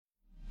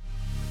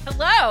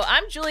Hello,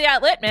 I'm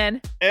Juliette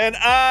Littman. And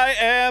I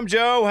am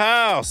Joe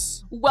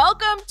House.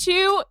 Welcome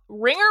to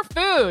Ringer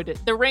Food,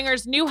 the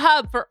Ringer's new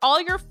hub for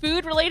all your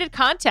food-related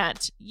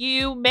content.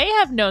 You may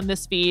have known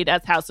this feed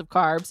as House of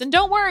Carbs, and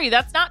don't worry,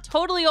 that's not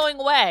totally going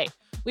away.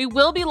 We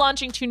will be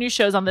launching 2 new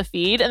shows on the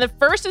feed, and the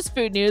first is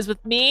Food News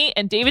with me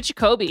and David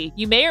Jacoby.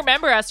 You may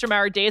remember us from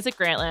our days at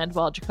Grantland.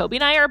 Well, Jacoby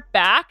and I are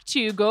back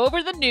to go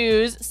over the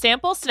news,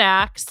 sample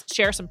snacks,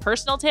 share some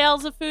personal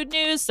tales of food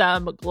news,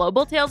 some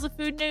global tales of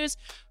food news.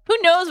 Who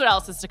knows what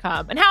else is to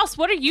come? And House,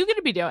 what are you going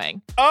to be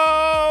doing?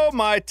 Oh,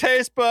 my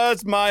taste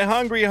buds, my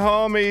hungry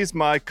homies,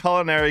 my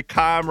culinary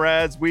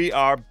comrades, we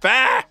are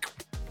back.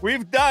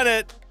 We've done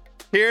it.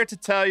 Here to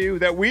tell you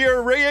that we are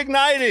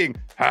reigniting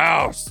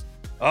House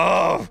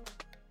of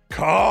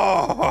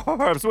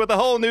Carbs with a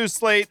whole new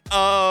slate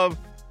of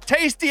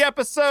tasty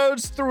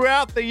episodes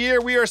throughout the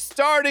year. We are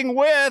starting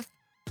with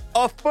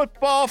a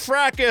football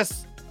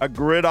fracas, a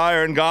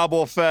gridiron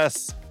gobble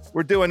fest.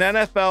 We're doing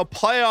NFL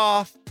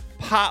playoff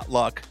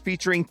potluck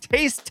featuring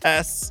taste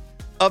tests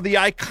of the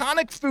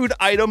iconic food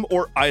item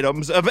or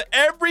items of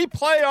every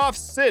playoff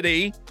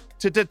city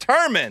to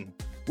determine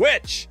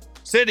which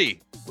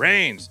city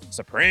reigns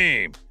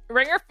supreme.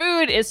 Ringer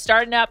Food is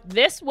starting up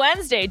this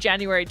Wednesday,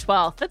 January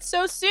 12th. That's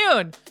so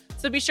soon.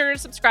 So be sure to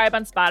subscribe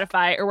on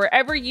Spotify or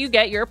wherever you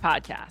get your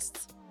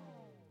podcasts.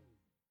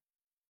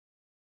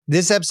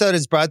 This episode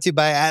is brought to you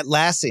by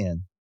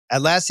Atlassian.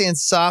 Atlassian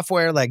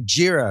software like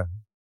Jira,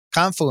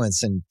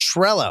 Confluence, and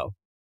Trello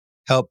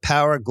help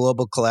power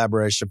global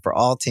collaboration for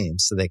all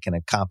teams so they can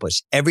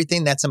accomplish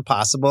everything that's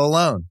impossible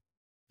alone.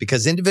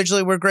 Because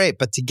individually we're great,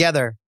 but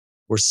together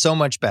we're so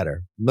much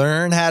better.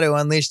 Learn how to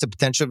unleash the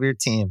potential of your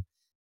team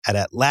at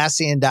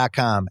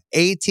Atlassian.com.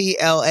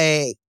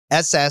 Atlassian.com.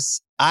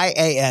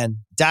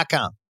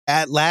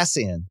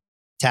 Atlassian.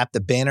 Tap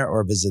the banner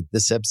or visit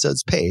this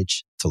episode's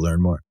page to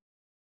learn more.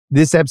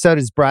 This episode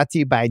is brought to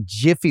you by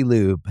Jiffy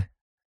Lube.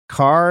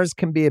 Cars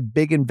can be a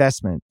big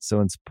investment,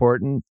 so it's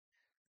important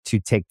to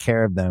take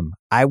care of them.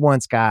 I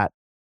once got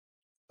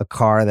a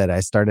car that I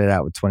started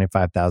out with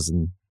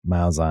 25,000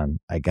 miles on.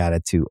 I got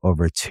it to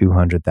over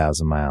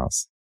 200,000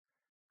 miles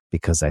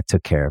because I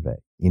took care of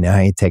it. You know how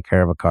you take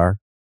care of a car?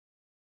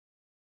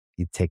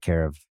 You take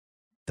care of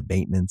the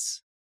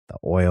maintenance, the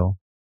oil,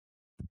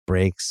 the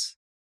brakes,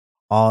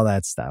 all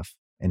that stuff.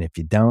 And if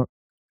you don't,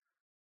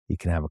 you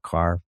can have a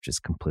car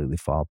just completely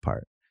fall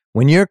apart.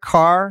 When your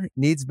car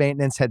needs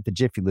maintenance, head to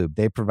Jiffy Lube.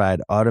 They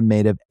provide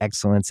automotive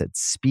excellence at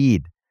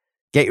speed.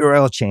 Get your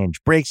oil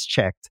change, brakes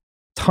checked,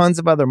 tons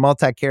of other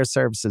multi-care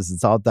services.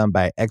 It's all done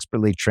by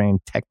expertly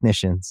trained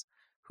technicians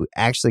who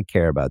actually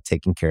care about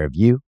taking care of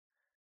you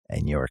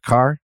and your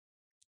car.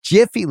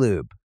 Jiffy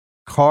Lube,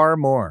 car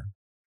more.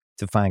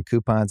 To find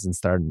coupons and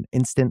start an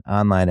instant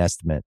online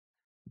estimate,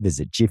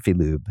 visit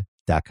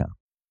jiffylube.com.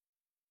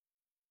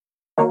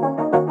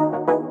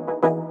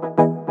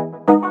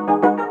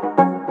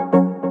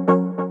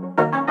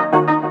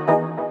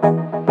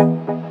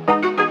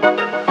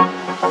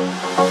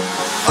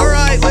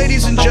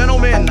 Ladies and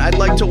gentlemen, I'd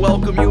like to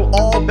welcome you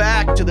all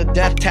back to the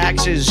Death,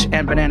 Taxes,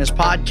 and Bananas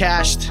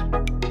podcast.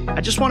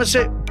 I just want to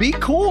say, be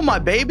cool, my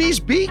babies.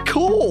 Be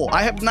cool.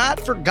 I have not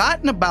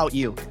forgotten about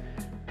you.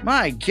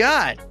 My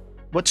God.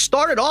 What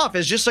started off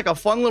as just like a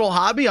fun little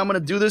hobby, I'm going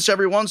to do this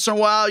every once in a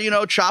while,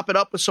 chop it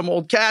up with some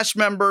old cast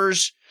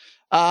members,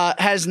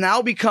 has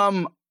now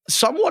become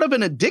somewhat of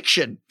an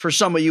addiction for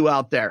some of you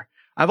out there.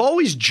 I've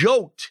always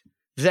joked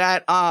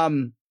that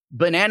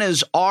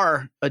bananas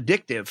are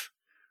addictive,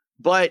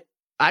 but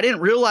I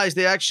didn't realize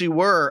they actually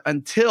were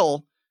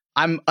until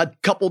I'm a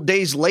couple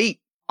days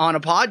late on a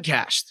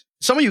podcast.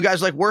 Some of you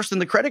guys like worse than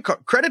the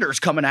creditors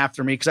coming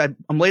after me because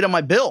I'm late on my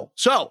bill.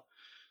 So,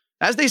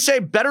 as they say,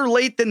 better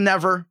late than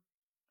never.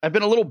 I've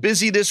been a little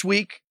busy this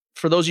week.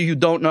 For those of you who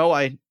don't know,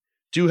 I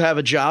do have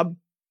a job.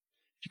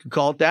 You could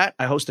call it that.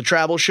 I host a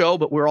travel show,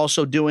 but we're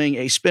also doing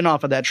a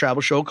spinoff of that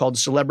travel show called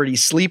Celebrity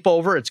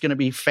Sleepover. It's going to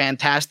be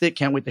fantastic.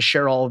 Can't wait to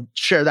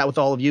share that with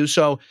all of you.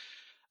 So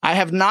I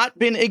have not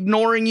been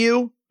ignoring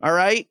you. All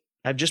right.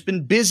 I've just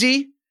been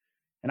busy,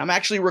 and I'm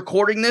actually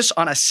recording this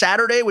on a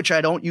Saturday, which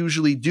I don't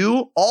usually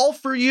do, all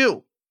for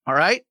you. All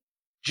right.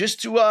 Just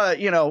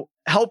to,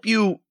 help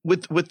you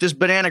with this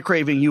banana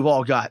craving you've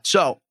all got.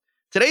 So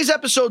today's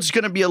episode is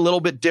going to be a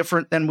little bit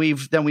different than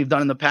we've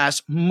done in the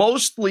past,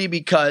 mostly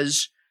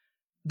because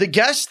the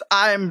guest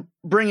I'm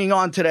bringing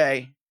on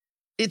today,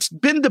 it's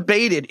been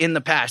debated in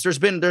the past. There's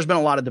been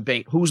a lot of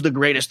debate. Who's the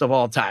greatest of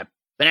all time?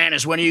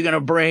 Bananas, when are you going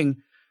to bring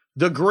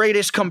the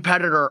greatest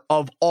competitor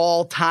of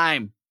all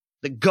time,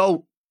 the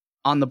GOAT,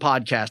 on the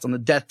podcast, on the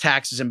Death,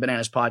 Taxes, and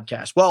Bananas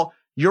podcast? Well,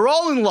 you're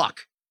all in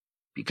luck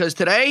because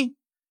today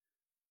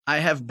I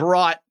have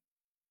brought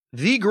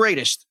the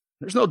greatest.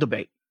 There's no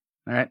debate.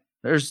 All right.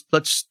 There's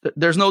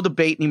no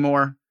debate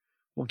anymore.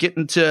 We'll get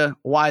into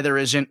why there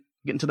isn't,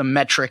 get into the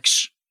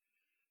metrics.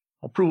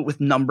 I'll prove it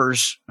with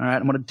numbers. All right.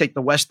 I'm going to take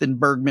the Weston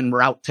Bergman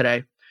route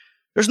today.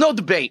 There's no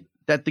debate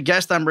that the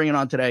guest I'm bringing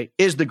on today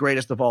is the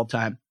greatest of all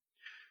time.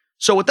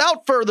 So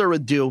without further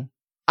ado,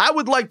 I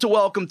would like to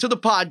welcome to the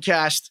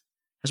podcast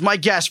as my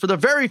guest for the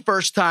very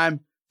first time,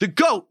 the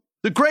GOAT,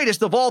 the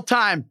greatest of all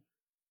time,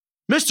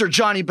 Mr.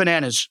 Johnny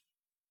Bananas.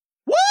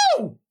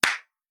 Woo!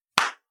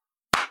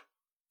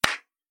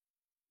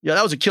 Yeah,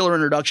 that was a killer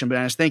introduction,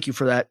 Bananas. Thank you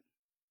for that.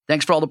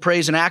 Thanks for all the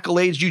praise and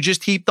accolades you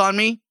just heaped on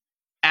me.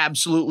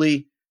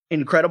 Absolutely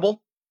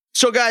incredible.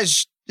 So,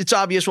 guys, it's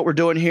obvious what we're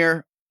doing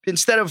here.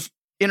 Instead of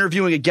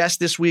interviewing a guest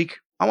this week,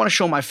 I want to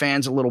show my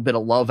fans a little bit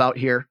of love out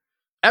here.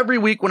 Every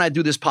week when I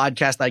do this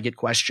podcast, I get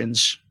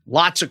questions,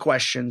 lots of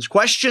questions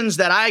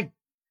that I've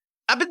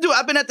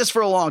been at this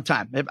for a long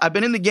time. I've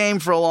been in the game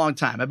for a long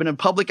time. I've been in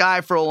public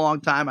eye for a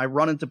long time. I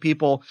run into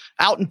people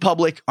out in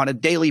public on a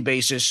daily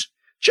basis.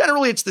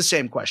 Generally, it's the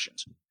same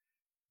questions.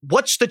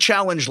 What's the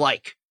challenge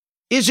like?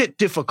 Is it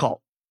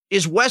difficult?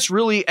 Is Wes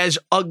really as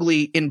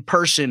ugly in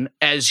person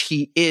as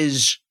he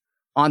is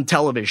on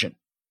television?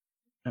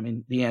 I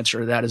mean, the answer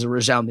to that is a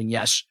resounding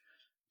yes.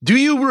 Do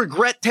you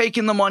regret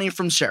taking the money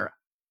from Sarah?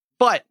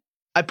 But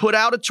I put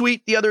out a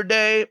tweet the other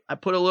day. I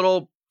put a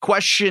little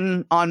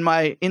question on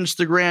my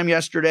Instagram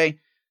yesterday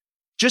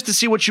just to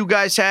see what you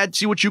guys had,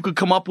 see what you could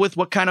come up with,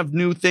 what kind of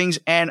new things.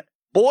 And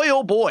boy,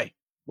 oh boy,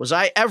 was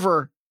I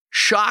ever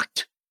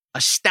shocked,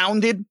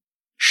 astounded,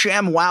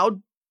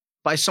 sham-wowed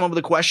by some of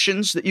the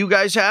questions that you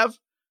guys have.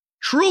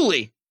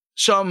 Truly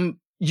some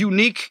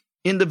unique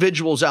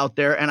individuals out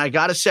there. And I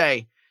got to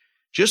say,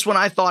 just when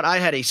I thought I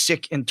had a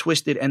sick and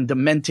twisted and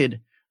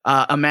demented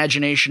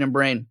imagination and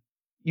brain,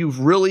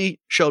 you've really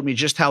showed me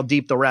just how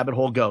deep the rabbit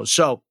hole goes.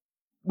 So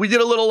we did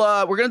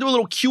we're going to do a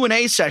little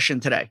Q&A session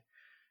today.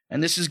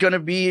 And this is going to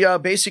be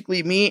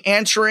basically me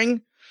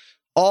answering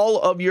all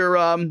of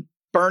your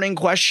burning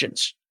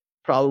questions.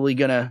 Probably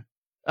going to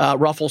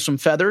ruffle some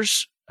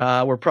feathers.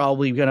 We're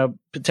probably going to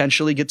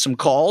potentially get some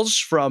calls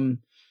from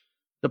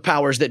the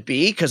powers that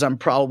be, because I'm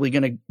probably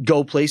going to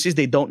go places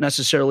they don't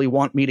necessarily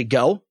want me to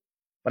go.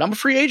 But I'm a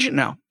free agent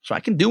now, so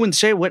I can do and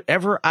say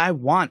whatever I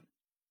want.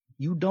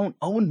 You don't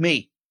own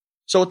me.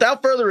 So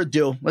without further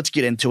ado, let's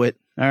get into it.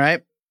 All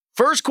right.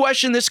 First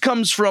question. This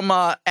comes from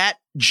at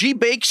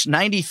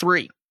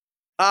gbakes93.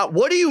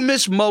 What do you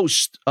miss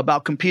most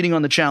about competing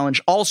on the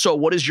challenge? Also,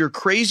 what is your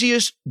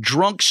craziest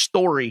drunk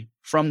story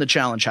from the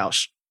challenge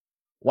house?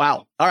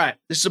 Wow. All right.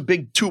 This is a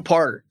big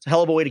two-parter. It's a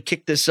hell of a way to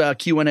kick this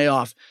Q&A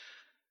off.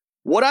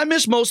 What I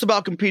miss most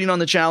about competing on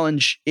the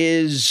challenge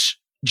is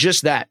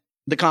just that,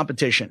 the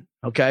competition.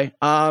 Okay.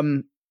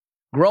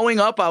 Growing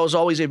up, I was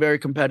always a very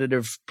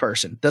competitive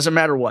person. Doesn't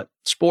matter what.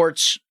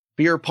 Sports,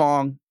 beer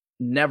pong,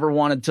 never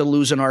wanted to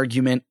lose an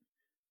argument.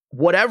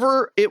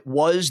 Whatever it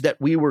was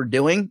that we were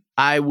doing,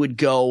 I would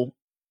go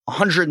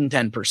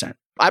 110%.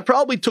 I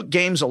probably took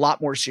games a lot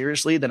more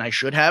seriously than I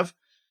should have.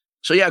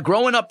 So yeah,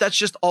 growing up, that's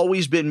just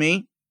always been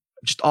me.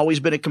 Just always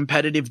been a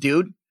competitive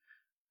dude.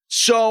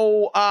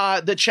 So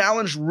the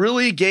challenge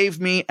really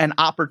gave me an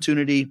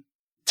opportunity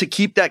to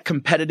keep that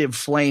competitive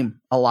flame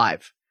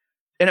alive.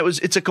 And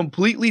it's a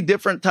completely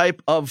different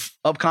type of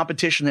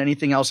competition than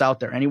anything else out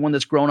there. Anyone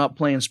that's grown up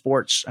playing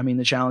sports, I mean,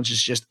 the challenge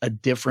is just a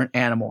different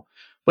animal.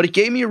 But it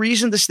gave me a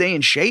reason to stay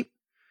in shape.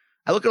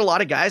 I look at a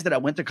lot of guys that I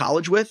went to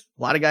college with,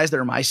 a lot of guys that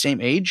are my same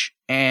age,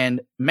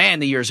 and man,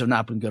 the years have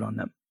not been good on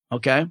them.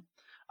 Okay.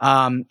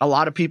 A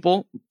lot of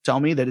people tell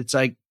me that it's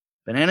like,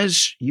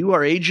 Bananas, you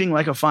are aging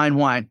like a fine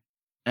wine.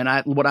 And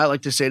what I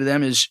like to say to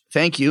them is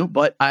thank you,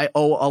 but I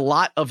owe a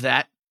lot of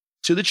that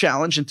to the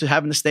challenge and to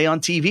having to stay on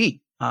TV.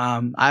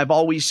 I've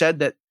always said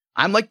that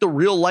I'm like the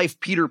real life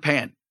Peter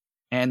Pan,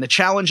 and the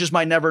challenge is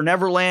my Never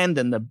Never Land,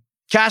 and the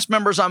cast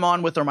members I'm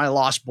on with are my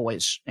Lost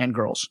Boys and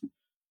girls.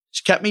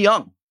 It's kept me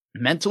young.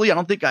 Mentally, I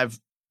don't think I've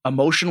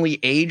emotionally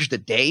aged a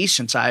day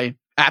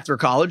after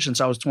college, since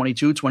I was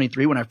 22,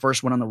 23, when I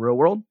first went on the real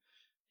world.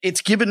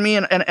 It's given me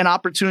an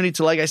opportunity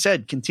to, like I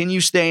said,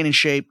 continue staying in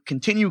shape,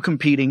 continue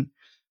competing.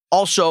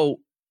 Also,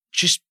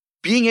 just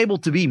being able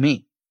to be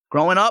me.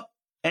 Growing up,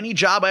 any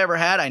job I ever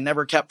had, I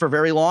never kept for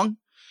very long.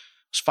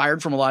 I was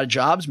fired from a lot of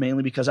jobs,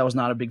 mainly because I was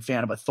not a big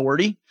fan of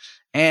authority.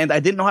 And I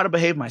didn't know how to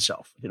behave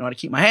myself. I didn't know how to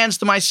keep my hands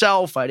to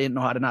myself. I didn't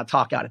know how to not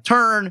talk out of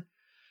turn.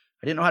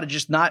 I didn't know how to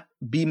just not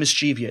be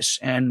mischievous.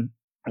 And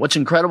what's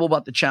incredible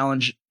about the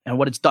challenge and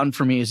what it's done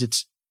for me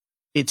is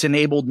it's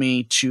enabled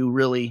me to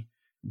really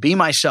be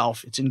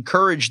myself. It's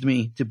encouraged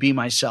me to be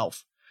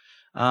myself,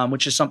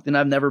 which is something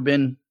I've never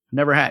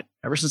had.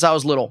 Ever since I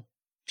was little,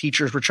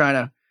 teachers were trying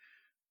to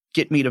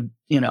get me to,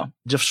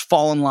 just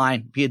fall in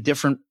line, be a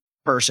different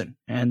person.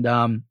 And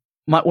one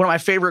of my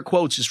favorite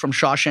quotes is from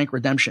Shawshank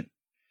Redemption.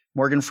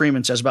 Morgan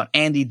Freeman says about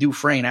Andy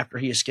Dufresne after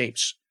he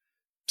escapes.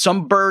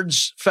 Some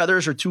birds'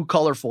 feathers are too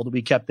colorful to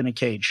be kept in a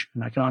cage.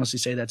 And I can honestly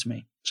say that's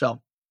me.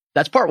 So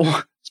that's part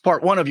one. It's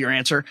part one of your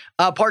answer.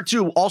 Part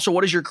two, also,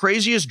 what is your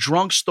craziest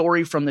drunk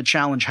story from the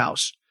challenge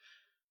house?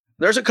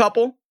 There's a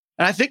couple.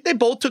 And I think they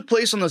both took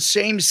place on the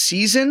same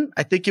season.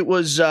 I think it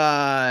was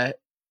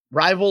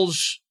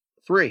Rivals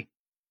 3.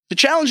 The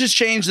challenge has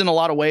changed in a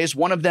lot of ways.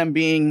 One of them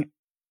being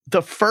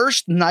the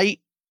first night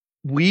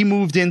we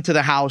moved into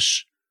the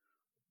house,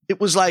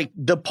 it was like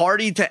the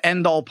party to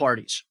end all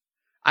parties.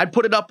 I'd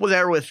put it up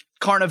there with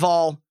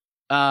Carnival,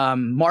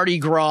 Mardi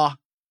Gras,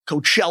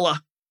 Coachella,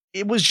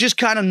 it was just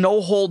kind of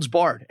no holds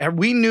barred. And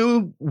we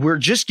knew we're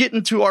just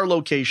getting to our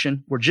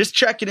location. We're just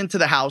checking into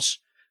the house.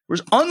 There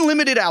was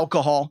unlimited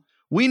alcohol.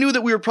 We knew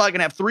that we were probably going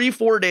to have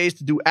 3-4 days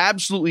to do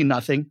absolutely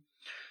nothing.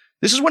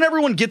 This is when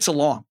everyone gets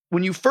along.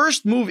 When you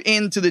first move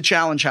into the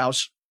challenge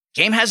house,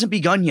 game hasn't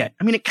begun yet.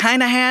 I mean, it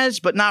kind of has,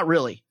 but not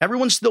really.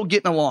 Everyone's still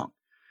getting along.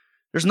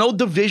 There's no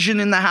division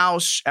in the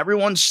house.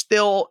 Everyone's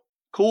still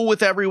cool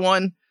with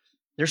everyone.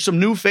 There's some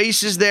new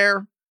faces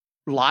there.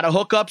 A lot of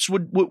hookups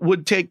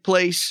would take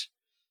place.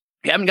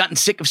 We haven't gotten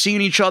sick of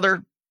seeing each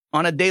other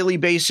on a daily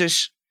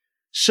basis.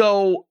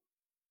 So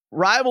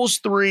Rivals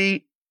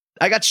 3,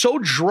 I got so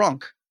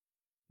drunk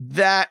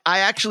that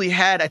I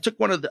took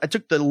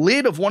the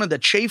lid of one of the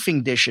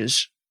chafing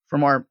dishes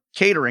from our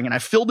catering and I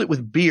filled it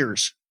with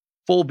beers,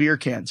 full beer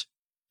cans.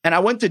 And I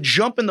went to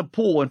jump in the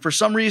pool. And for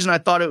some reason, I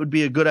thought it would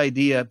be a good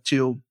idea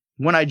to,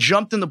 when I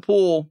jumped in the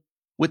pool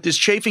with this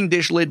chafing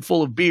dish lid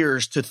full of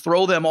beers, to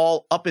throw them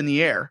all up in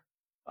the air.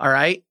 All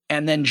right.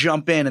 And then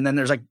jump in. And then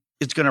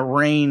it's going to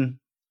rain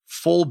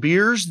full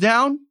beers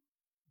down.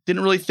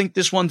 Didn't really think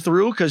this one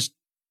through because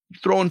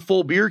throwing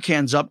full beer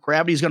cans up,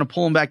 gravity's going to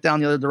pull them back down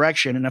the other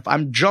direction. And if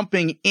I'm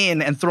jumping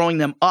in and throwing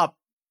them up,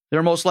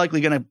 they're most likely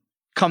going to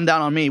come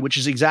down on me, which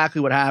is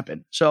exactly what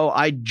happened. So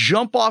I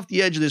jump off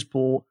the edge of this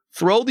pool,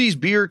 throw these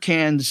beer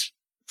cans,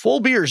 full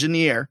beers, in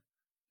the air.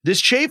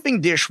 This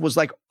chafing dish was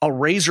like a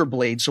razor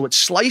blade, so it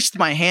sliced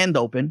my hand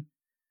open.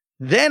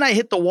 Then I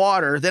hit the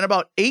water. Then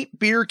about 8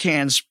 beer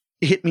cans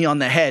hit me on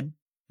the head.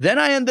 Then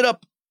I ended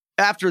up,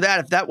 after that,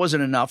 if that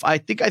wasn't enough, I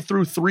think I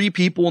threw 3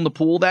 people in the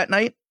pool that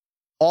night,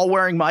 all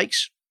wearing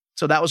mics.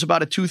 So that was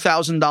about a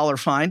 $2,000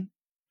 fine.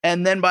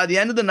 And then by the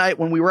end of the night,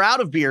 when we were out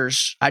of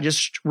beers, I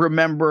just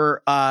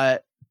remember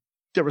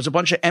there was a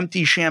bunch of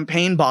empty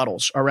champagne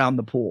bottles around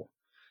the pool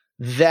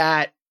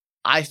that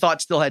I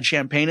thought still had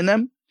champagne in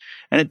them.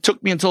 And it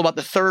took me until about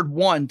the 3rd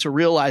one to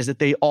realize that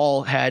they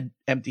all had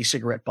empty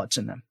cigarette butts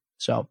in them.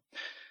 So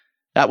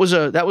that was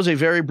a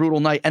very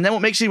brutal night. And then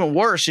what makes it even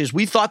worse is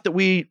we thought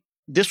that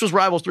this was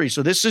Rivals 3.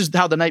 So this is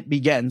how the night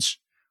begins.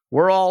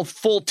 We're all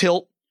full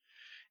tilt.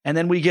 And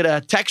then we get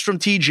a text from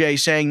TJ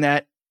saying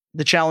that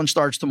the challenge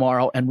starts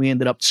tomorrow, and we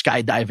ended up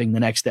skydiving the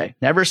next day.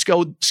 Never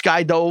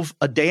skydove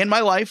a day in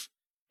my life.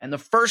 And the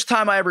first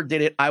time I ever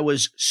did it, I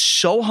was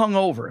so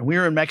hungover, and we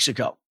were in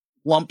Mexico.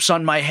 Lumps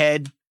on my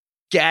head,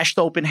 gashed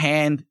open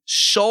hand,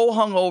 so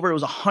hungover. It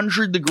was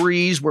 100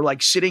 degrees. We're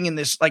like sitting in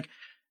this, like,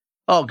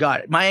 oh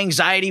God, my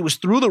anxiety was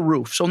through the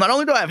roof. So not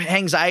only do I have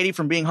anxiety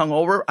from being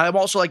hungover, I'm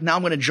also like, now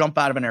I'm going to jump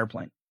out of an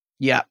airplane.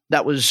 Yeah,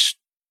 that was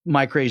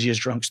my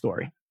craziest drunk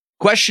story.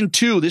 Question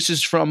 2, this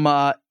is from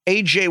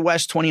AJ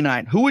West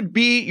 29. Who would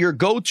be your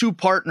go-to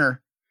partner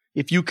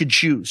if you could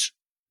choose?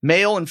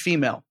 Male and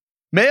female.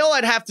 Male,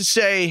 I'd have to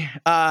say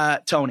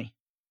Tony,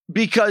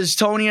 because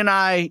Tony and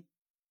I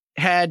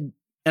had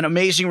an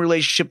amazing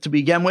relationship to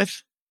begin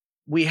with.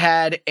 We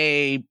had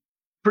a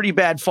pretty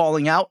bad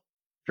falling out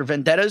for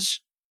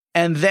vendettas.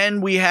 And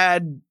then we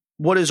had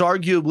what is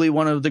arguably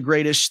one of the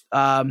greatest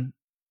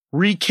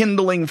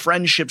rekindling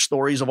friendship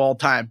stories of all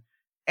time.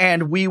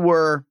 And we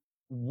were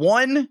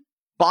one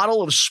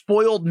bottle of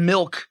spoiled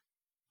milk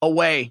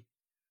away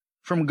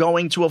from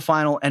going to a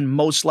final and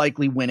most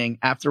likely winning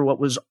after what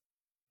was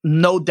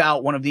no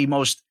doubt one of the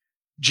most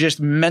just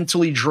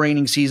mentally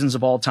draining seasons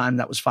of all time.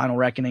 That was Final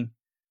Reckoning.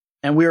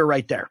 And we were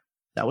right there.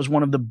 That was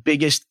one of the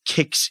biggest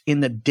kicks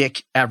in the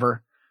dick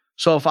ever.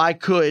 So if I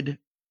could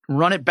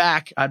run it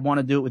back, I'd want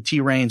to do it with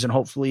T Reigns and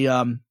hopefully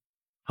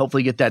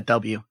get that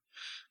W.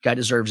 Guy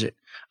deserves it.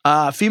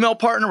 Female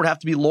partner would have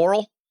to be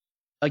Laurel.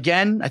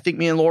 Again, I think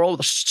me and Laurel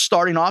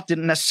starting off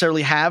didn't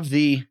necessarily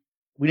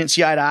we didn't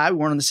see eye to eye. We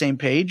weren't on the same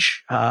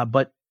page.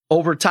 But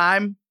over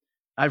time,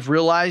 I've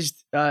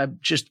realized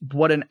just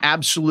what an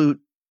absolute,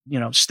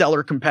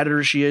 stellar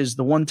competitor she is.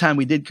 The one time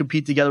we did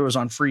compete together was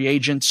on Free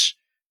Agents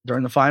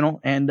during the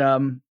final. And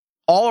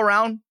all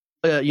around,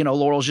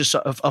 Laurel's just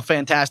a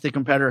fantastic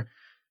competitor.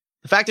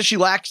 The fact that she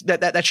lacks,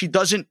 that she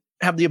doesn't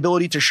have the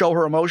ability to show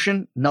her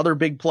emotion, another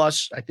big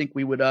plus. I think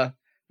we'd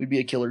be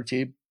a killer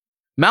team.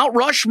 Mount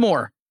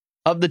Rushmore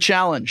of the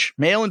challenge,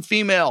 male and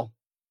female.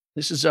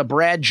 This is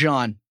Brad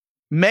John.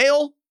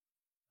 Male,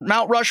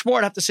 Mount Rushmore,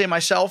 I'd have to say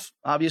myself,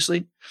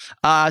 obviously.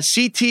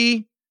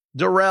 CT,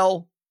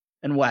 Darrell,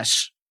 and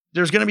Wes.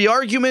 There's going to be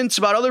arguments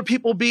about other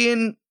people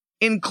being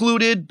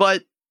included,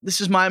 but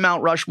this is my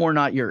Mount Rushmore,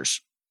 not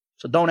yours.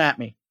 So don't at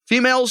me.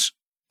 Females,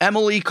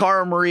 Emily,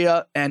 Cara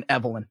Maria, and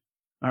Evelyn.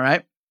 All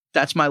right?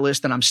 That's my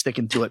list, and I'm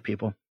sticking to it,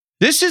 people.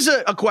 This is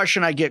a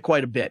question I get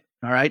quite a bit.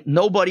 All right?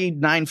 Nobody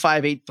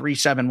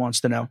 95837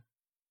 wants to know.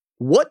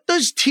 What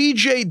does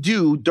TJ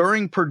do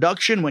during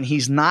production when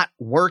he's not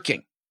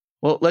working?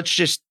 Well, let's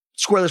just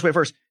square this way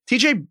first.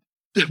 TJ,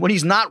 when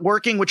he's not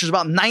working, which is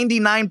about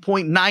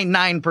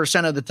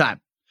 99.99% of the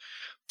time,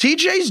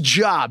 TJ's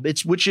job,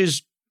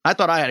 I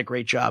thought I had a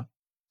great job,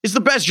 is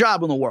the best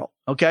job in the world,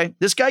 okay?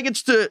 This guy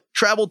gets to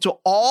travel to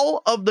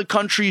all of the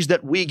countries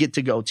that we get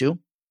to go to,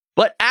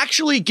 but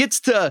actually gets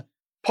to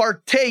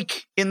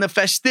partake in the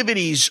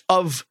festivities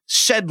of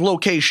said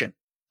location.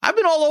 I've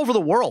been all over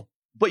the world.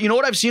 But you know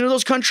what I've seen in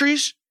those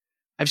countries?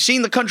 I've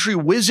seen the country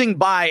whizzing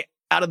by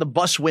out of the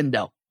bus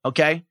window,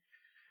 okay?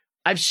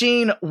 I've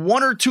seen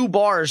 1 or 2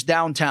 bars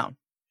downtown.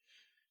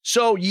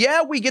 So,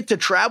 yeah, we get to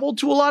travel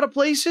to a lot of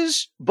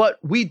places, but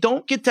we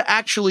don't get to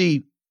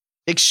actually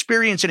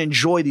experience and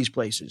enjoy these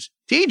places.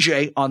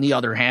 TJ, on the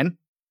other hand,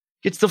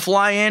 gets to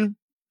fly in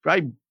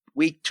probably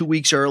week, 2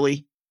 weeks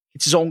early,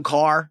 gets his own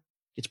car,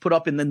 gets put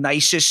up in the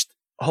nicest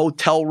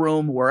hotel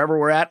room wherever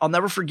we're at. I'll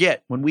never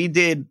forget when we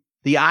did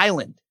the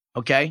island,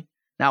 okay?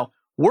 Now,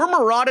 we're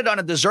marauded on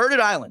a deserted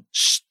island,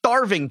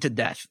 starving to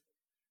death,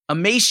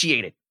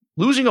 emaciated,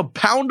 losing a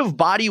pound of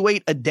body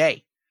weight a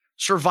day,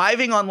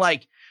 surviving on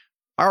like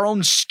our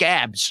own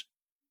scabs.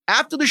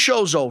 After the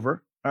show's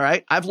over, all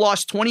right, I've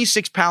lost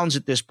 26 pounds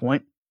at this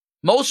point,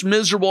 most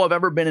miserable I've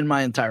ever been in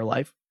my entire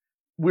life.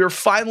 We were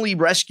finally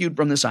rescued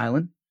from this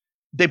island.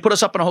 They put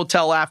us up in a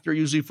hotel after,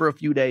 usually for a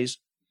few days.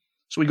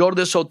 So we go to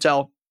this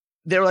hotel.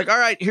 They're like, all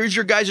right, here's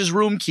your guys'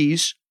 room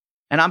keys.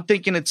 And I'm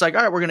thinking it's like,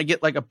 all right, we're going to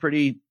get like a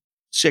pretty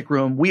sick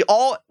room. We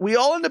all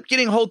end up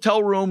getting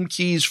hotel room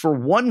keys for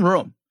one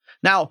room.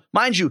 Now,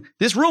 mind you,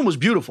 this room was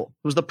beautiful.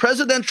 It was the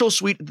presidential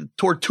suite at the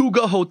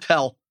Tortuga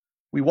Hotel.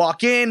 We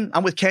walk in.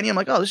 I'm with Kenny. I'm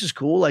like, oh, this is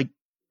cool. Like,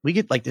 we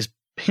get like this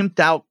pimped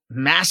out,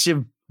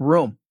 massive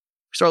room.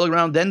 We start looking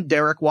around. Then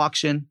Derek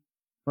walks in.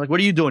 We're like,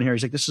 what are you doing here?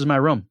 He's like, this is my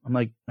room. I'm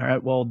like, all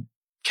right, well,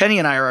 Kenny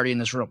and I are already in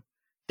this room.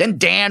 Then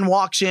Dan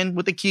walks in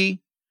with the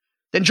key.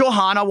 Then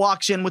Johanna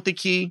walks in with the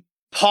key.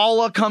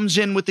 Paula comes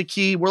in with the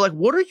key. We're like,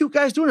 what are you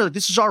guys doing? They're like,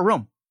 this is our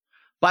room.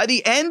 By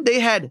the end, they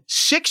had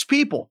 6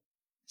 people,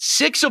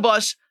 6 of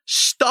us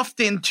stuffed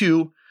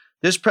into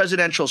this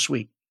presidential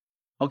suite,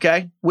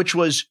 okay? Which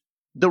was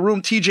the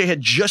room TJ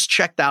had just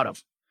checked out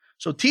of.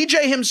 So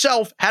TJ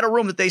himself had a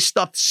room that they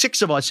stuffed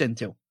 6 of us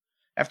into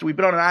after we've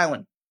been on an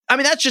island. I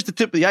mean, that's just the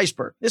tip of the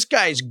iceberg. This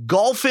guy's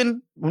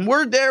golfing. When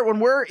we're there, when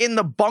we're in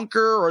the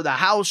bunker or the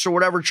house or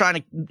whatever,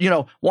 trying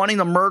to, wanting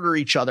to murder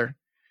each other,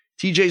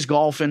 TJ's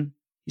golfing.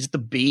 He's at the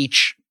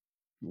beach,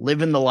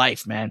 living the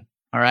life, man.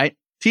 All right.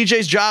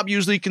 TJ's job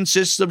usually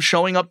consists of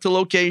showing up to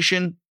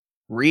location,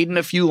 reading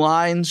a few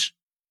lines,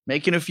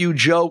 making a few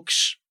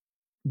jokes.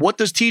 What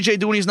does TJ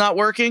do when he's not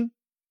working?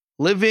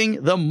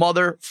 Living the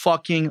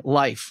motherfucking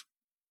life.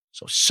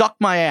 So suck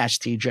my ass,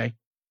 TJ.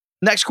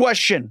 Next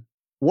question.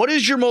 What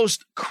is your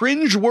most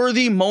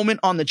cringeworthy moment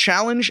on the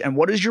challenge, and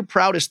what is your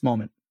proudest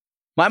moment?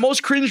 My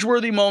most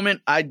cringeworthy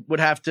moment, I would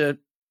have to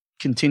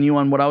continue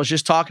on what I was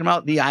just talking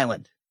about, the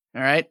island.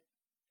 All right.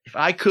 If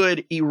I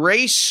could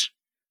erase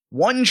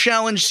one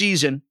challenge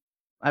season,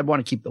 I'd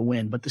want to keep the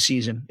win, but the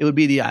season, it would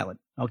be the island.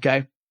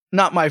 Okay.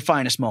 Not my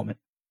finest moment.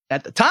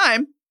 At the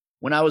time,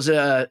 when I was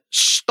a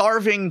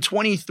starving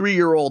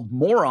 23-year-old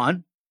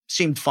moron,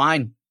 seemed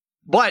fine.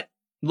 But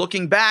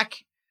looking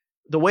back,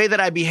 the way that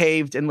I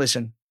behaved, and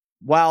listen,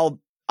 while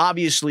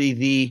obviously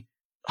the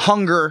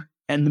hunger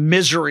and the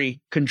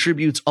misery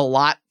contributes a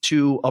lot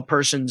to a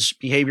person's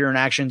behavior and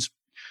actions,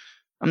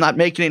 I'm not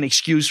making an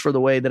excuse for the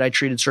way that I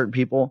treated certain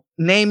people,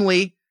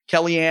 namely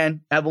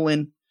Kellyanne,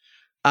 Evelyn.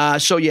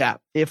 So yeah,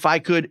 if I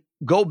could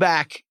go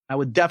back, I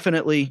would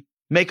definitely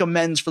make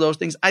amends for those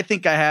things. I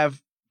think I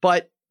have,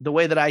 but the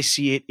way that I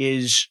see it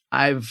is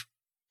I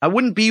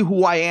wouldn't be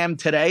who I am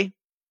today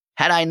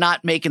had I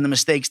not making the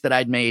mistakes that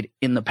I'd made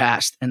in the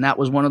past. And that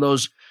was one of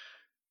those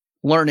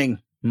learning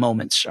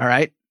moments. All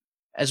right.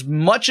 As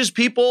much as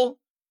people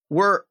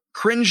were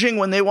cringing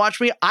when they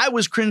watched me, I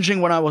was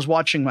cringing when I was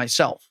watching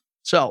myself.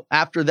 So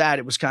after that,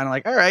 it was kind of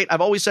like, all right,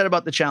 I've always said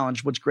about the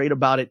challenge, what's great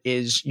about it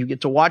is you get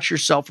to watch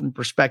yourself from a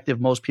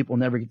perspective most people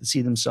never get to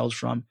see themselves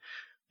from.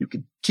 You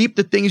could keep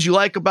the things you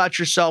like about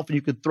yourself and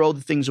you could throw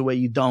the things away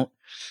you don't.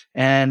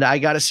 And I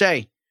got to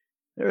say,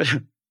 there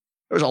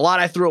was a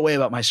lot I threw away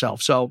about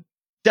myself. So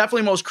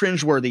definitely most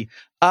cringeworthy.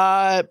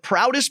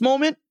 Proudest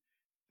moment.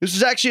 This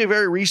is actually a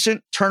very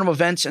recent turn of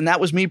events, and that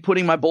was me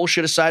putting my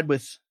bullshit aside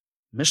with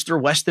Mr.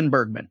 Weston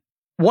Bergman.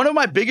 One of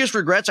my biggest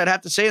regrets, I'd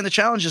have to say, in the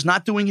challenge is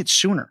not doing it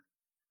sooner.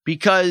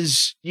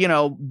 Because,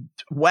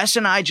 Wes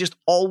and I just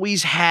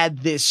always had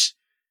this,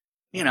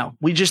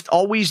 we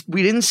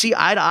didn't see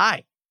eye to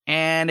eye.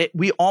 And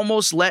we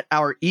almost let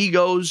our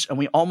egos and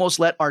we almost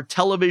let our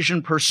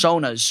television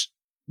personas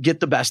get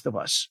the best of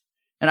us.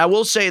 And I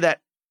will say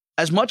that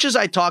as much as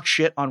I talk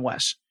shit on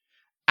Wes,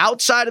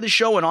 outside of the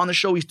show and on the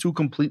show, he's 2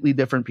 completely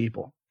different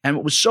people. And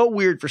it was so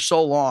weird for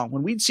so long.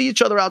 When we'd see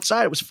each other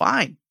outside, it was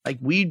fine. Like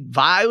we'd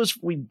vibes,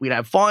 we'd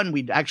have fun.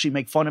 We'd actually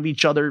make fun of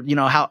each other,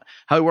 how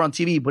we were on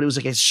TV. But it was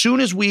like as soon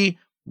as we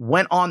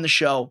went on the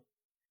show,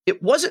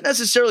 it wasn't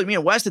necessarily me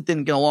and Wes that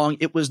didn't get along.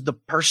 It was the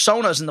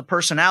personas and the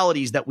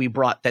personalities that we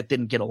brought that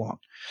didn't get along.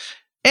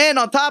 And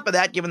on top of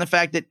that, given the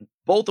fact that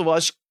both of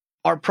us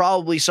are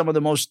probably some of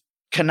the most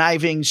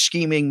conniving,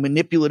 scheming,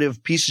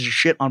 manipulative pieces of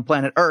shit on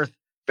planet Earth,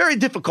 very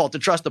difficult to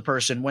trust a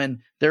person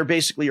when they're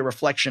basically a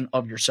reflection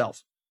of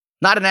yourself.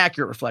 Not an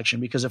accurate reflection,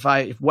 because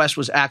if Wes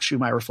was actually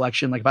my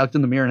reflection, like if I looked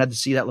in the mirror and had to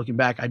see that looking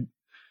back, I'd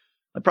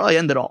probably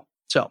end it all.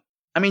 So,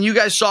 I mean, you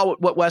guys saw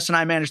what Wes and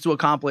I managed to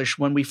accomplish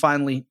when we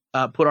finally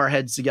put our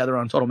heads together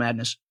on Total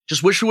Madness.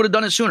 Just wish we would have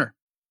done it sooner.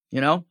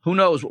 Who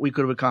knows what we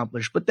could have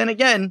accomplished. But then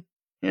again,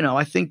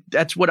 I think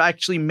that's what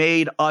actually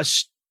made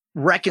us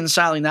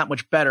reconciling that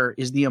much better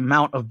is the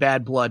amount of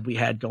bad blood we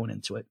had going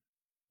into it.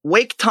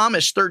 Wake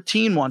Thomas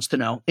 13 wants to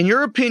know, in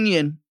your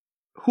opinion,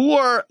 who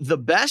are the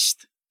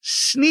best,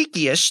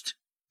 sneakiest,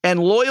 and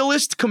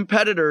loyalist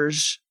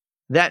competitors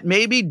that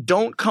maybe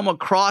don't come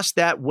across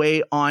that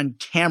way on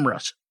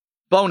cameras?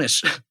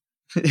 Bonus.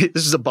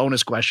 This is a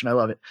bonus question. I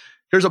love it.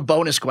 Here's a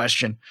bonus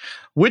question.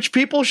 Which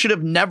people should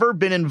have never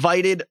been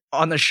invited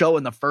on the show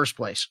in the first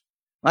place?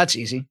 That's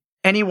easy.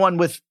 Anyone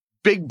with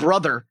Big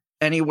Brother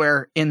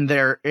anywhere in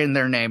their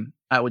name,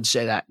 I would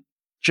say that.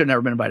 Should have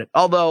never been invited.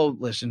 Although,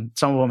 listen,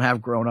 some of them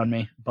have grown on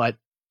me, but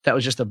that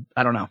was just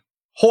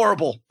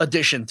horrible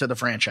addition to the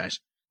franchise.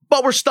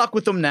 But we're stuck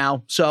with them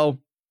now, so,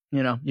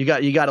 you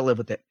got to live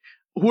with it.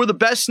 Who are the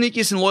best,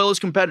 sneakiest, and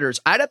loyalist competitors?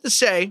 I'd have to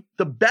say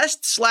the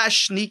best /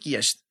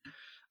 sneakiest.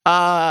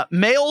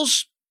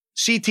 Males,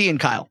 CT and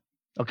Kyle.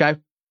 Okay.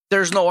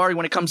 There's no argument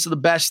when it comes to the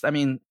best. I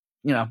mean,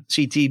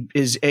 CT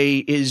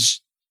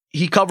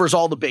he covers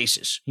all the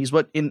bases. He's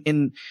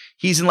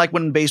he's in like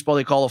what in baseball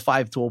they call a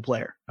 5-tool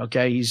player.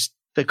 Okay. He's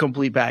the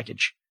complete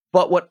package.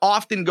 But what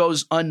often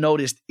goes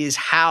unnoticed is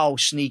how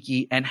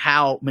sneaky and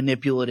how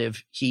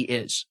manipulative he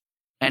is.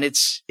 And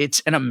it's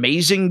an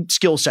amazing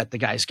skill set the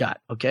guy's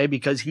got. Okay.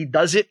 Because he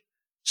does it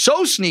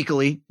so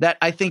sneakily that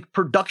I think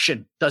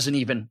production doesn't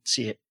even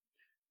see it.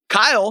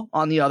 Kyle,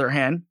 on the other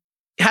hand,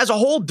 has a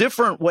whole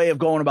different way of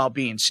going about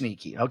being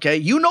sneaky, okay?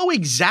 You know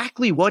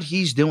exactly what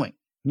he's doing.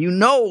 You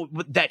know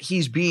that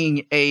he's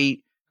being a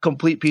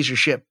complete piece of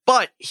shit,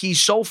 but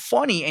he's so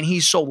funny and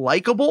he's so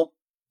likable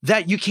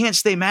that you can't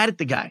stay mad at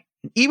the guy.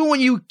 Even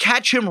when you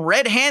catch him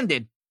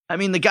red-handed, I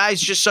mean, the guy's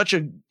just such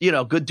a,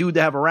 good dude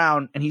to have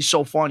around, and he's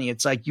so funny.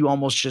 It's like you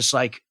almost just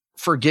like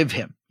forgive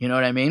him. You know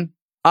what I mean?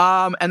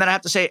 And then I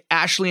have to say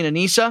Ashley and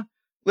Anissa.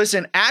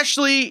 Listen,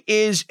 Ashley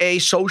is a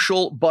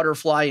social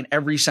butterfly in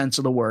every sense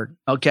of the word,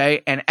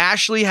 okay? And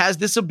Ashley has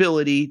this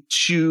ability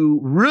to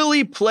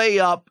really play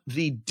up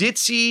the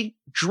ditzy,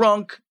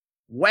 drunk,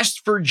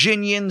 West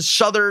Virginian,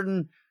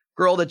 Southern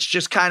girl that's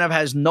just kind of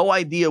has no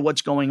idea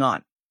what's going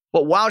on.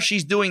 But while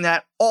she's doing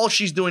that, all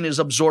she's doing is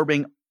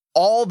absorbing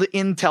all the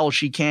intel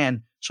she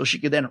can so she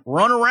could then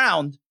run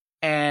around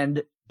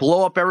and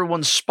blow up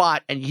everyone's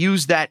spot and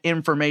use that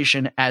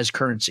information as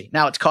currency.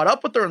 Now, it's caught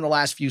up with her in the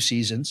last few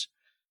seasons.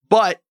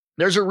 But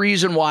there's a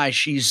reason why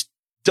she's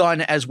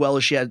done as well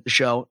as she had the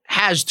show,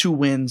 has 2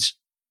 wins,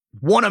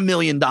 won $1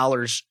 million.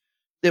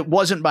 It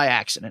wasn't by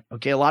accident.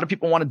 Okay. A lot of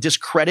people want to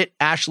discredit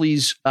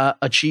Ashley's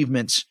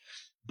achievements,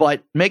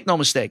 but make no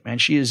mistake, man.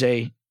 She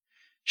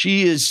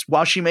is,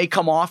 while she may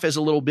come off as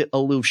a little bit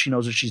aloof, she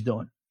knows what she's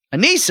doing.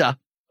 Anissa,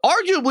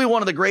 arguably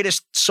one of the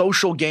greatest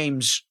social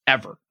games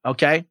ever.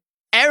 Okay.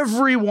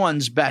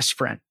 Everyone's best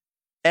friend.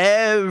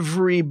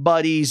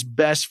 Everybody's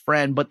best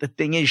friend. But the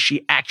thing is,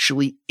 she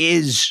actually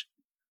is.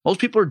 Most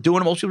people are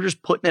doing it. Most people are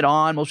just putting it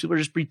on. Most people are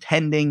just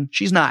pretending.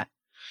 She's not.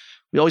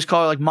 We always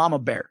call her like Mama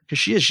Bear because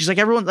she is. She's like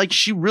everyone. Like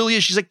she really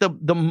is. She's like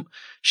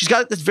she's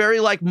got this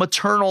very like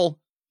maternal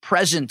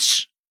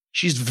presence.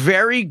 She's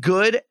very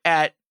good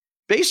at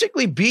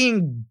basically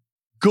being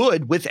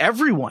good with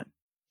everyone.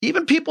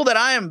 Even people that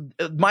I am,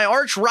 my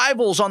arch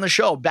rivals on the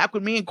show, back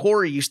when me and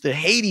Corey used to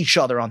hate each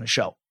other on the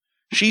show.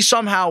 She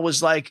somehow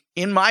was like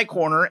in my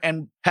corner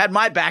and had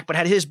my back, but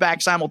had his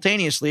back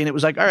simultaneously. And it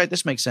was like, all right,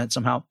 this makes sense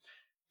somehow.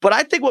 But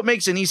I think what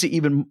makes Anissa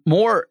even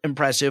more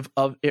impressive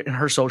in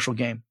her social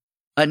game,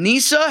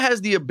 Anissa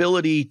has the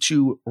ability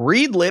to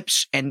read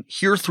lips and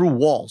hear through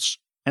walls.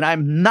 And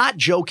I'm not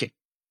joking.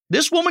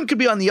 This woman could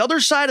be on the other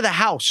side of the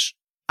house.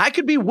 I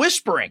could be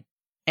whispering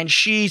and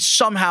she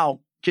somehow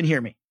can hear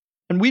me.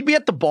 And we'd be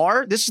at the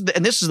bar. This is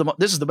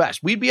the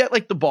best. We'd be at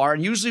like the bar.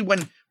 And usually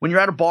when you're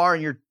at a bar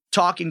and you're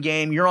talking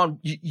game,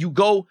 you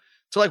go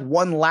to like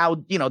one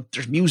loud,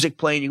 there's music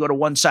playing, you go to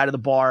one side of the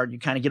bar and you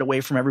kind of get away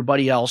from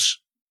everybody else.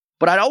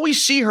 But I'd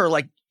always see her,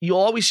 like, you'll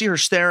always see her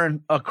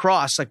staring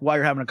across, like, while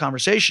you're having a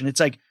conversation. It's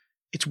like,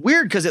 it's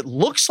weird because it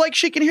looks like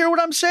she can hear what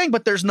I'm saying,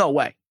 but there's no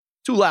way.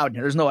 Too loud in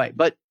here. There's no way.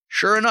 But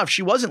sure enough,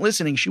 she wasn't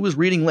listening. She was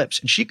reading lips,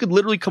 and she could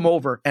literally come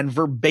over and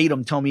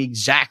verbatim tell me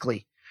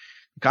exactly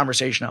the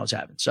conversation I was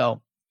having.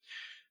 So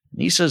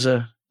Anissa's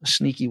a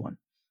sneaky one.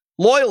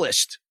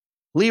 Loyalist.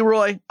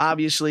 Leroy,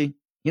 obviously.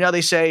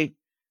 They say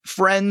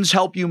friends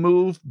help you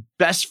move.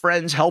 Best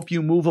friends help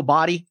you move a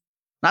body.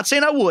 Not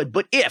saying I would,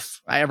 but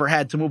if I ever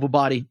had to move a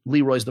body,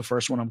 Leroy's the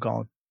first one I'm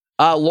calling.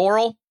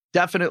 Laurel,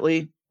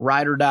 definitely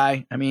ride or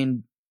die. I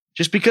mean,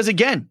 just because,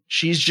 again,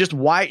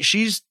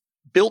 she's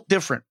built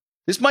different.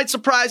 This might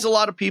surprise a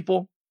lot of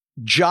people.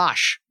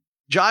 Josh,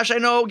 I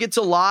know, gets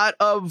a lot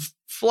of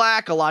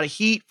flack, a lot of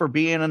heat for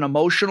being an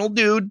emotional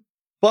dude.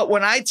 But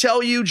when I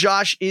tell you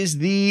Josh is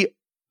the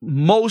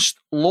most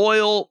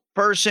loyal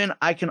person,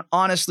 I can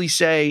honestly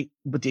say,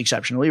 with the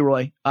exception of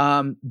Leroy,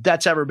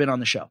 that's ever been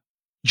on the show.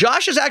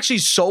 Josh is actually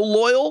so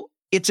loyal,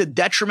 it's a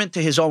detriment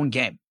to his own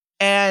game.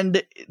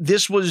 And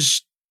this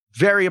was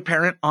very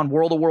apparent on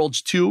World of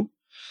Worlds 2,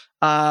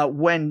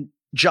 when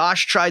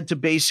Josh tried to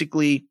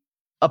basically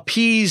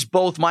appease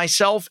both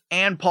myself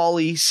and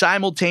Paulie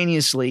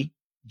simultaneously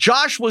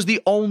Josh was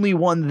the only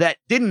one that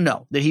didn't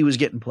know that he was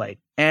getting played.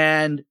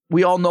 And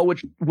we all know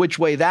which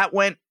way that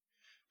went.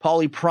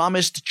 Paulie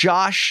promised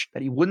Josh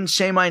that he wouldn't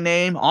say my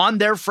name on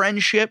their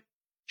friendship.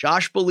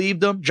 Josh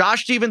believed him.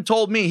 Josh even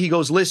told me, he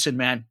goes, listen,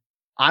 man,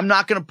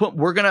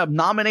 we're going to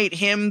nominate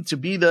him to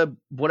be the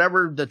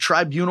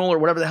tribunal or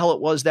whatever the hell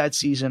it was that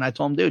season. I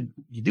told him, dude,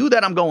 you do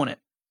that, I'm going in.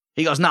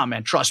 He goes, nah,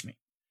 man, trust me.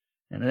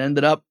 And it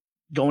ended up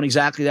going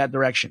exactly that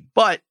direction.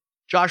 But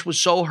Josh was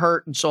so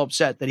hurt and so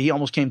upset that he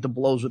almost came to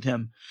blows with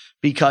him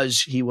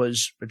because he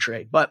was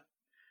betrayed. But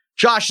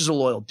Josh is a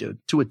loyal dude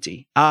to a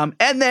T. And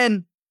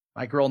then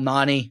my girl,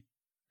 Nani.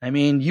 I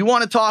mean, you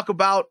want to talk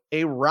about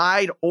a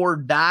ride or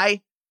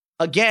die?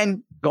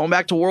 Again, going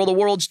back to World of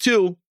Worlds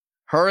 2,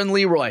 her and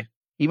Leroy,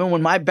 even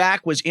when my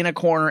back was in a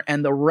corner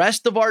and the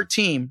rest of our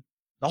team,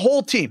 the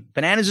whole team,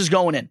 Bananas is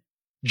going in.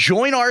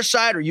 Join our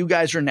side or you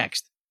guys are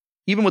next.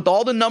 Even with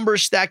all the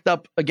numbers stacked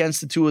up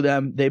against the two of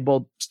them, they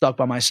both stuck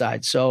by my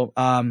side. So,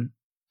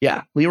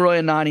 yeah, Leroy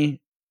and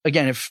Nani.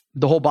 Again, if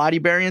the whole body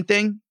burying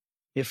thing,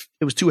 if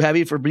it was too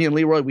heavy for me and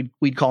Leroy,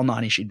 we'd call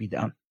Nani. She'd be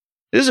down.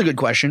 This is a good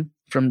question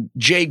from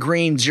J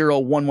Green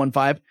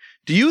 0115.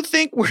 Do you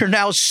think we're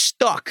now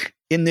stuck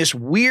in this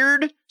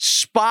weird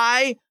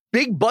spy,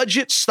 big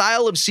budget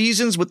style of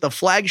seasons with the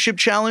flagship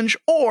challenge,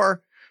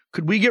 or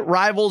could we get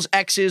Rivals,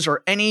 X's,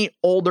 or any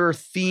older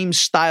theme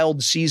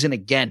styled season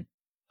again?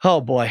 Oh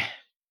boy.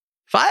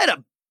 If I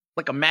had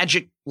a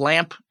magic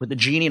lamp with a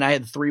genie and I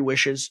had 3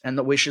 wishes and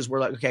the wishes were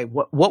like, okay,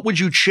 what would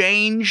you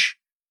change?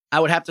 I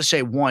would have to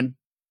say 1,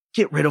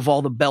 get rid of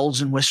all the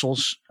bells and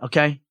whistles.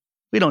 Okay.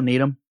 We don't need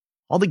them.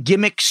 All the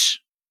gimmicks,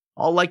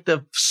 all like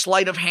the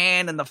sleight of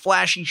hand and the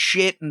flashy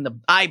shit and the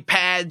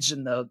iPads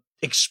and the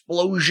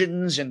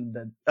explosions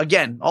and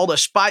again, all the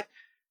spot.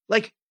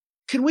 Like,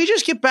 can we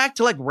just get back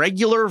to like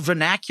regular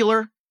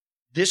vernacular?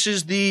 This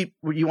is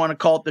what you want to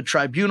call it, the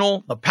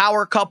tribunal, the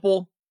power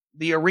couple,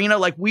 the arena.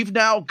 Like, we've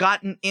now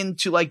gotten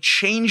into like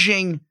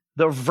changing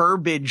the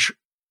verbiage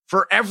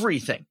for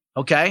everything.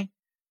 Okay.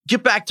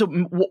 Get back to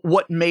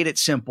what made it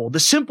simple. The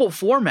simple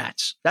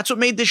formats. That's what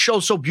made this show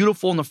so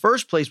beautiful in the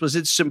first place, was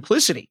its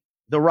simplicity.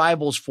 The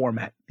Rivals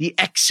format, the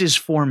X's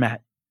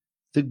format,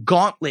 the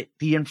Gauntlet,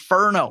 the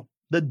Inferno,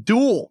 the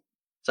Duel.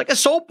 It's like a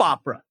soap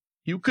opera.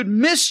 You could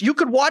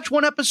watch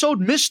one episode,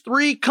 miss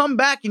 3, come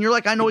back, and you're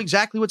like, I know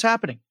exactly what's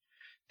happening.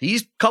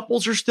 These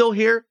couples are still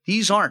here.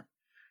 These aren't.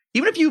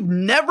 Even if you've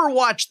never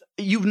watched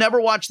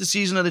the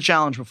season of the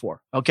challenge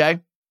before, okay?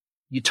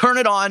 You turn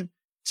it on, it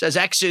says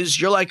X's,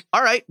 you're like,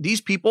 all right, these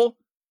people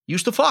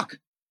used to fuck,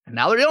 and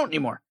now they don't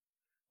anymore.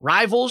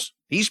 Rivals,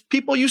 these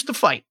people used to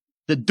fight.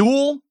 The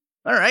Duel,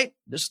 all right,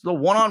 this is the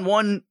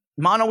one-on-one,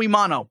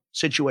 mano-y-mano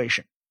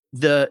situation.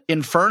 The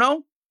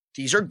Inferno,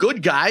 these are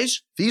good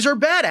guys, these are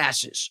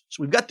badasses.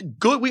 So we got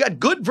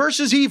good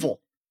versus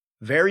evil.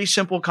 Very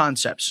simple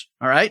concepts,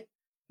 all right?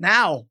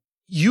 Now,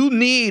 you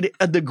need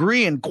a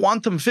degree in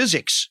quantum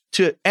physics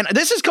and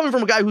this is coming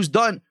from a guy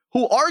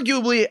who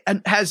arguably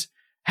has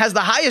the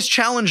highest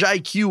challenge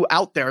IQ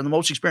out there and the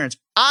most experience.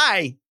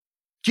 I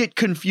get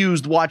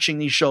confused watching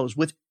these shows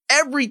with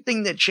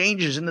everything that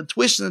changes and the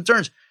twists and the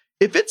turns.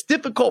 If it's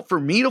difficult for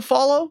me to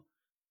follow,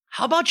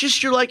 how about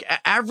just your like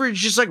average,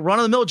 just like run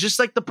of the mill, just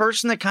like the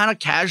person that kind of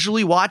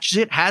casually watches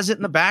it, has it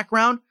in the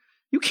background?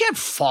 You can't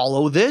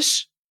follow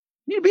this.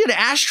 You need to be an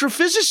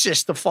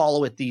astrophysicist to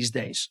follow it these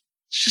days.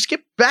 Let's just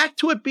get back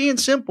to it being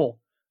simple.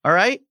 All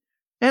right.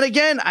 And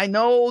again, I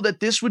know that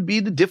this would be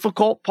the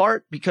difficult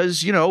part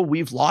because,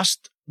 we've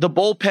lost the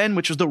bullpen,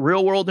 which was the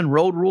Real World and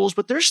Road Rules,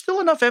 but there's still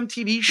enough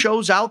MTV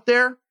shows out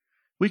there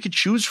we could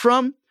choose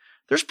from.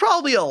 There's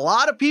probably a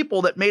lot of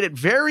people that made it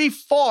very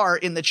far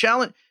in the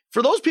challenge.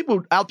 For those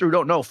people out there who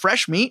don't know,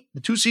 Fresh Meat,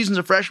 the 2 seasons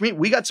of Fresh Meat,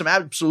 we got some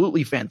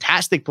absolutely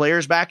fantastic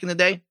players back in the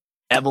day.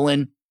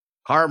 Evelyn,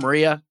 Cara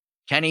Maria,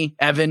 Kenny,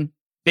 Evan,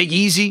 Big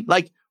Easy.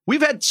 Like,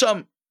 we've had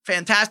some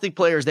fantastic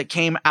players that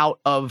came out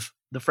of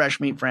the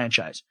Fresh Meat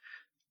franchise.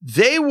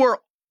 They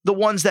were the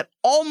ones that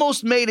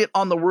almost made it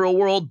on the Real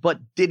World, but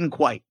didn't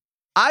quite.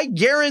 I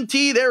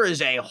guarantee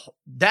there's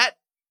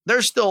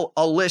still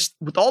a list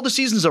with all the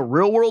seasons of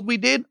Real World we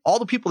did, all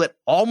the people that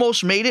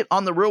almost made it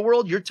on the Real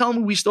World. You're telling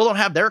me we still don't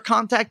have their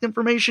contact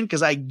information?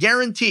 Because I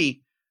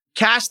guarantee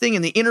casting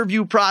and the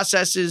interview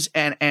processes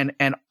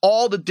and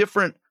all the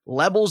different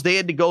levels they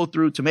had to go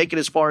through to make it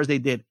as far as they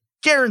did,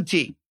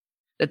 guarantee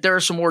that there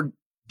are some more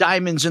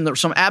diamonds in there,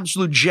 some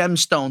absolute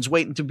gemstones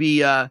waiting to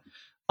be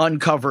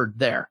uncovered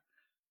there.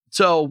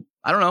 So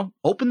I don't know,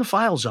 open the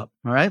files up.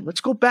 All right, let's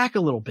go back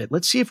a little bit.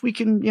 Let's see if we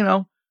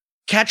can,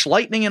 catch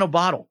lightning in a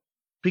bottle.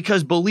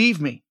 Because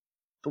believe me,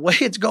 the way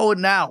it's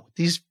going now,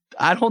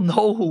 I don't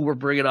know who we're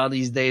bringing on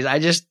these days.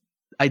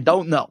 I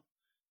don't know.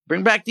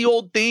 Bring back the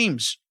old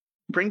themes.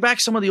 Bring back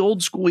some of the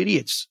old school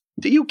idiots.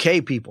 The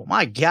UK people,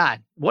 my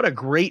God, what a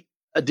great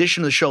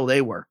addition to the show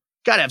they were.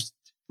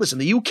 Listen,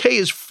 the UK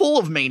is full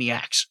of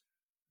maniacs.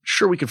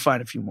 Sure, we could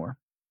find a few more.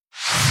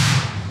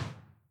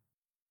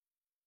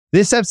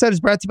 This episode is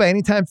brought to you by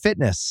Anytime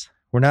Fitness.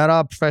 We're not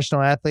all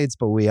professional athletes,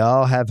 but we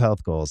all have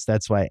health goals.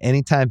 That's why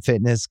Anytime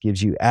Fitness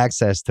gives you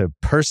access to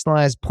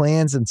personalized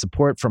plans and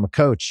support from a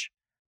coach.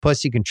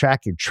 Plus, you can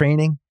track your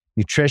training,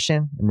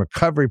 nutrition, and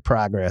recovery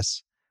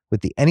progress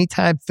with the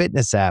Anytime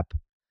Fitness app,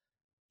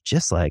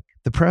 just like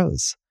the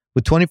pros.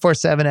 With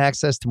 24/7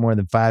 access to more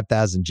than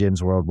 5,000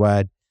 gyms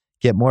worldwide,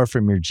 get more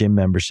from your gym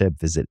membership.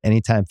 Visit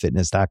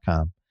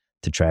anytimefitness.com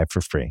to try it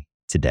for free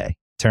today.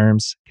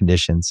 Terms,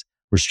 conditions,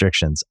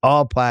 restrictions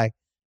all apply.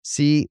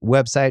 See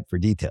website for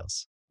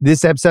details.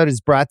 This episode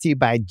is brought to you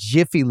by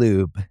Jiffy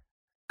Lube.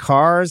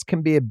 Cars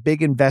can be a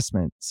big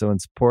investment, so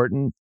it's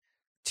important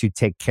to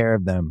take care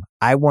of them.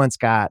 I once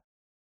got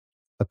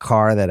a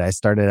car that I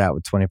started out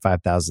with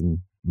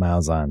 25,000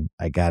 miles on.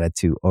 I got it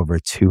to over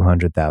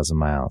 200,000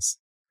 miles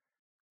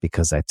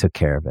because I took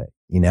care of it.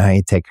 You know how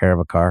you take care of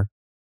a car?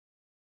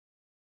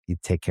 You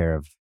take care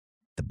of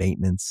the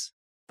maintenance,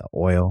 the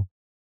oil,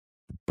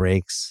 the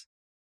brakes,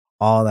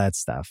 all that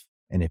stuff.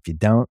 And if you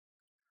don't,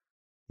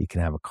 you can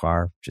have a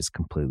car just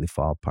completely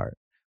fall apart.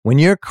 When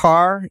your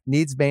car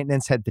needs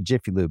maintenance, head to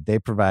Jiffy Lube. They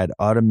provide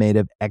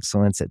automotive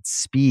excellence at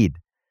speed.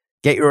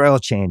 Get your oil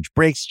change,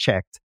 brakes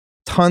checked,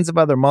 tons of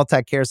other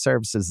multi-care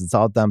services. It's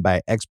all done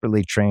by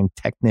expertly trained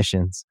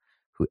technicians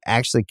who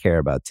actually care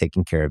about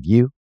taking care of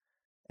you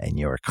and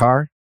your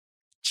car.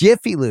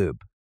 Jiffy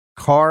Lube,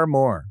 car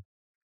more.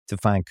 To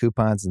find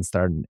coupons and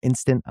start an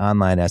instant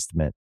online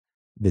estimate,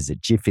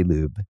 visit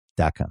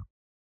jiffylube.com.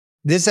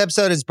 This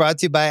episode is brought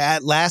to you by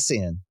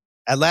Atlassian.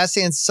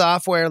 Atlassian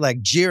software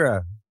like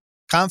Jira,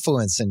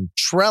 Confluence, and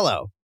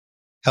Trello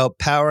help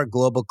power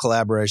global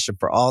collaboration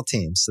for all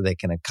teams so they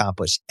can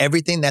accomplish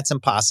everything that's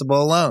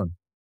impossible alone.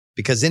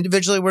 Because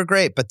individually we're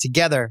great, but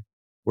together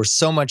we're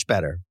so much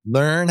better.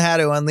 Learn how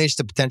to unleash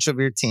the potential of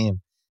your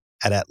team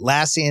at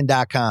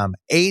Atlassian.com.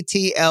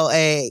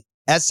 Atlassian.com.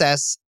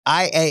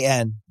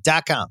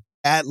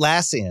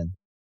 Atlassian.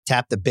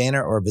 Tap the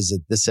banner or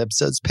visit this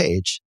episode's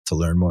page to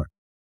learn more.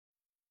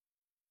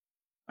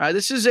 All right,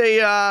 this is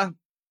a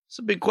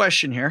big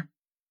question here,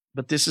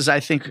 but this is, I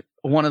think,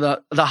 one of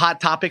the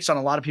hot topics on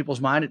a lot of people's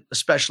mind,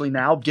 especially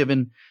now,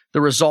 given the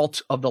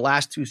result of the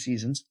last two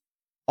seasons.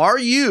 Are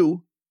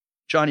you,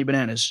 Johnny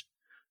Bananas,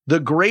 the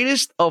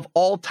greatest of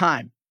all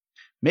time?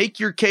 Make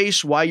your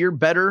case why you're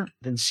better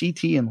than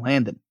CT and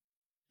Landon.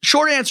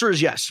 Short answer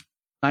is yes,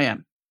 I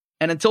am.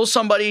 And until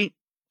somebody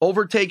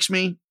overtakes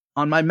me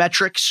on my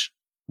metrics,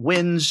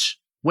 wins,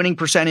 winning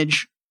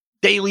percentage,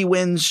 daily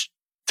wins,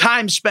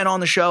 time spent on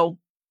the show,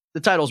 the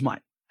title's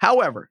mine.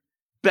 However,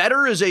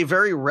 better is a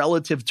very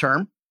relative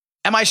term.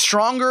 Am I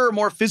stronger or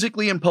more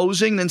physically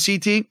imposing than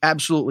CT?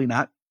 Absolutely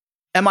not.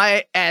 Am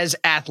I as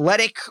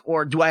athletic,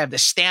 or do I have the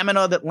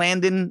stamina that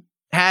Landon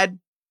had?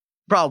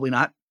 Probably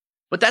not.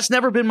 But that's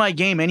never been my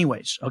game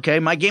anyways, okay?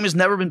 My game has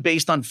never been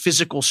based on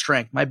physical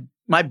strength. My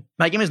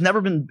game has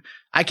never been,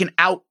 I can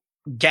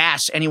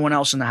outgas anyone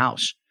else in the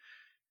house.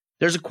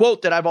 There's a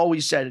quote that I've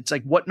always said. It's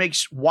like,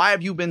 why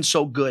have you been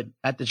so good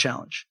at the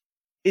challenge?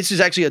 This is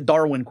actually a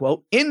Darwin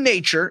quote. In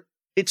nature,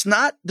 it's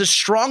not the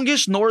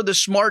strongest nor the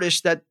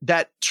smartest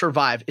that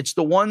survive. It's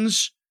the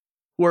ones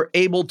who are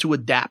able to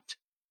adapt.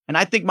 And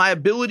I think my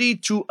ability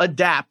to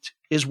adapt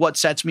is what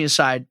sets me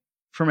aside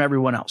from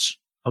everyone else,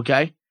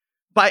 okay?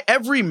 By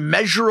every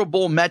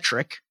measurable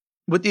metric,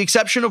 with the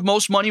exception of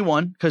most money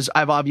won, because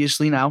I've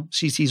obviously now,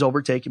 CC's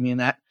overtaken me in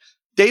that.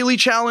 Daily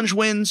challenge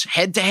wins,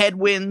 head-to-head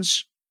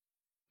wins.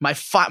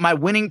 My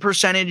winning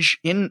percentage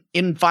in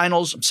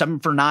finals, I'm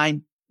 7 for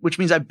 9. Which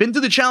means I've been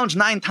to the challenge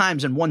 9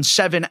 times and won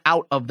 7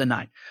 out of the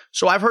 9.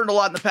 So I've heard a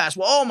lot in the past.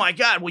 Well, oh my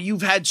God, well,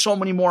 you've had so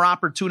many more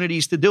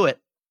opportunities to do it.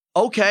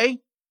 Okay.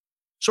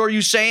 So are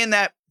you saying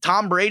that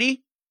Tom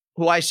Brady,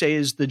 who I say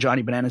is the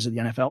Johnny Bananas of the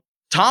NFL,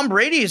 Tom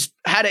Brady has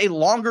had a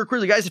longer career.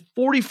 The guy's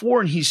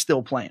 44 and he's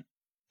still playing.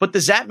 But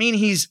does that mean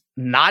he's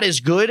not as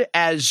good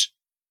as,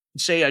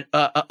 say,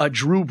 a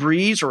Drew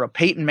Brees or a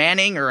Peyton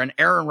Manning or an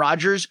Aaron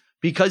Rodgers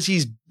because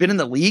he's been in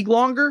the league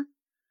longer?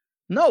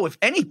 No, if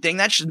anything,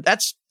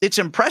 it's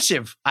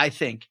impressive, I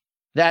think,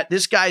 that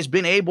this guy's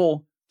been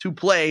able to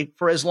play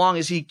for as long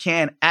as he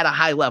can at a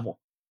high level.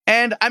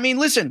 And I mean,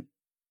 listen,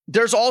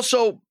 there's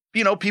also,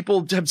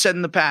 people have said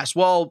in the past,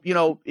 well,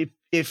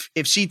 if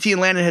CT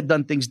and Landon had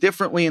done things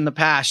differently in the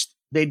past,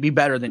 they'd be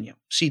better than you.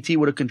 CT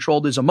would have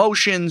controlled his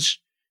emotions.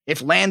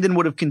 If Landon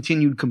would have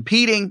continued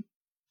competing,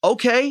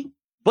 okay,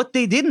 but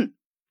they didn't.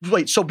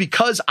 Wait, so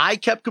because I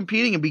kept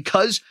competing and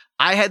because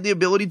I had the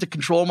ability to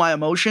control my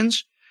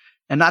emotions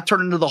and not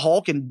turn into the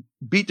Hulk and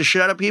beat the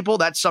shit out of people,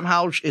 that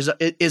somehow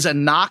is a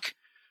knock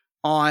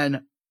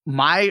on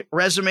my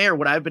resume or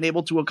what I've been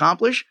able to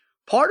accomplish.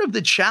 Part of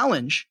the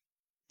challenge,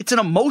 it's an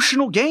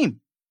emotional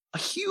game. A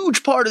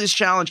huge part of this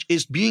challenge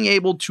is being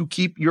able to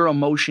keep your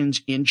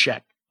emotions in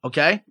check,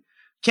 okay?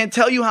 Can't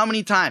tell you how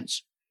many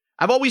times.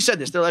 I've always said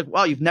this. They're like,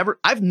 wow,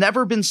 I've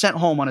never been sent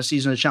home on a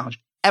season of the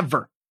challenge,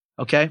 ever,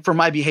 okay, for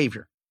my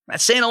behavior.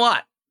 That's saying a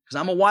lot because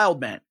I'm a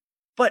wild man,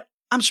 but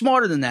I'm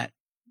smarter than that.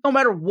 No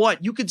matter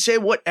what, you could say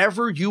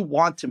whatever you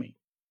want to me.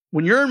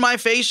 When you're in my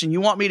face and you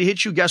want me to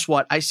hit you, guess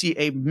what? I see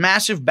a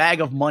massive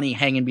bag of money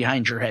hanging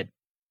behind your head.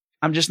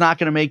 I'm just not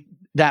going to make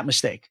that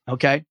mistake,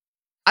 okay?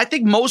 I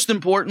think most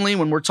importantly,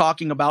 when we're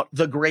talking about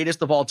the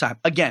greatest of all time,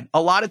 again,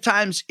 a lot of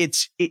times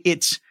it's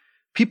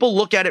people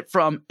look at it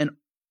from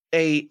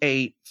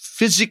a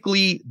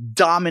physically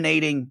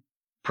dominating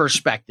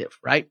perspective,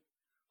 right?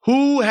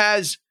 Who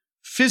has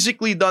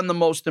physically done the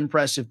most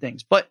impressive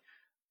things? But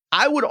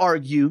I would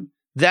argue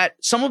that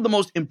some of the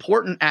most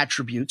important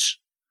attributes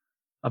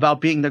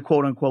about being the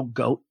quote unquote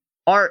GOAT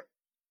are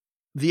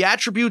the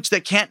attributes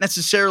that can't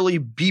necessarily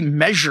be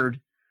measured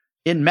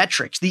in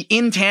metrics, the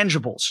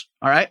intangibles.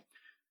 All right.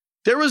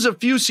 There was a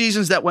few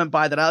seasons that went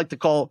by that I like to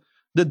call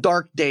the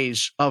dark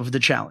days of the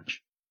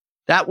challenge.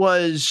 That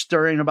was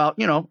during about,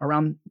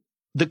 around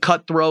the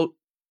Cutthroat,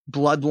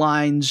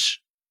 Bloodlines.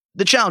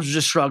 The challenge was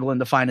just struggling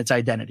to find its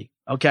identity.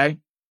 Okay.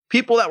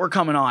 People that were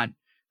coming on,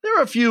 there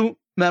were a few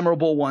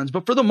memorable ones,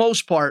 but for the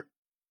most part,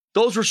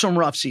 those were some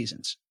rough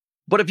seasons.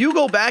 But if you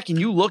go back and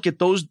you look at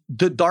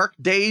the dark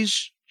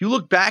days, you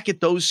look back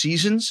at those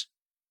seasons,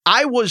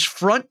 I was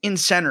front and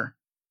center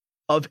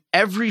of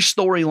every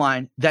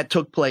storyline that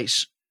took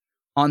place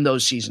on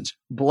those seasons.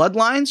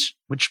 Bloodlines,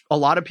 which a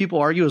lot of people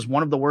argue is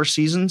one of the worst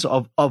seasons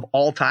of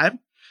all time.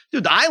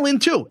 Dude, the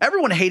Island too.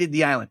 Everyone hated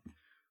the Island.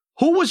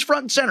 Who was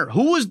front and center?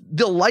 Who was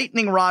the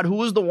lightning rod? Who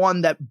was the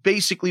one that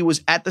basically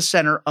was at the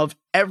center of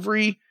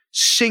every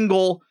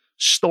single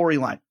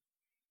storyline?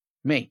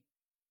 Me.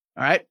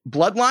 All right.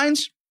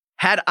 Bloodlines.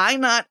 Had I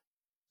not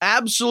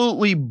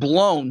absolutely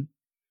blown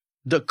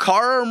the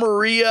Cara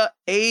Maria,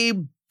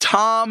 Abe,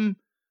 Tom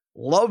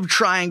love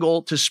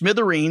triangle to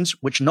smithereens,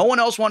 which no one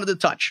else wanted to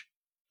touch,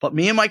 but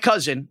me and my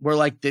cousin were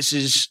like,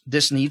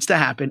 this needs to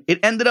happen.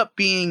 It ended up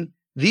being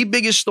the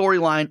biggest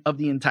storyline of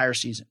the entire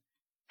season.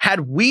 Had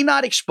we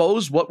not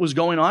exposed what was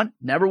going on,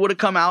 never would have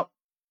come out.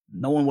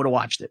 No one would have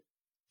watched it.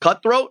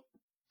 Cutthroat,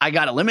 I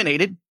got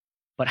eliminated,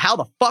 but how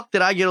the fuck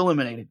did I get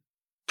eliminated?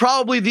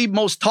 Probably the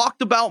most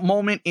talked about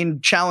moment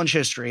in challenge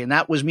history, and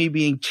that was me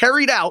being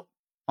carried out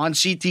on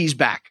CT's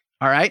back,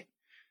 all right?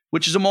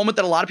 Which is a moment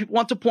that a lot of people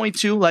want to point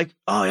to, like,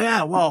 oh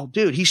yeah, well,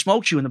 dude, he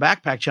smoked you in the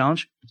backpack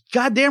challenge.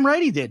 Goddamn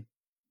right he did.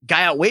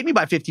 Guy outweighed me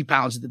by 50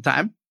 pounds at the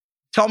time.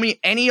 Tell me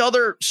any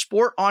other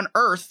sport on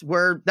earth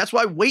where that's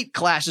why weight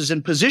classes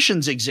and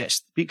positions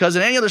exist, because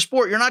in any other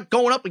sport, you're not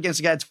going up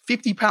against a guy that's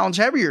 50 pounds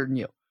heavier than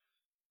you.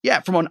 Yeah,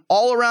 from an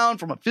all around,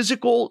 from a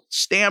physical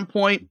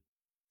standpoint,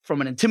 from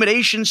an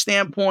intimidation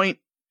standpoint,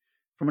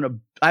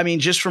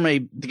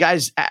 the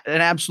guy's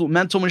an absolute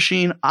mental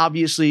machine.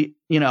 Obviously,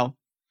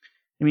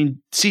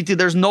 CT,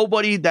 there's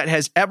nobody that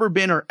has ever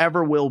been or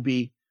ever will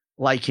be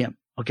like him.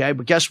 Okay.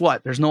 But guess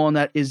what? There's no one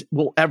that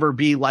will ever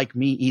be like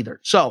me either.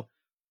 So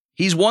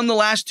CT's won the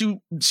last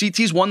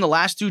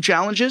two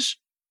challenges.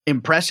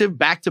 Impressive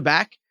back to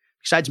back.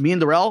 Besides me and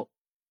Darrell,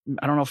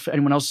 I don't know if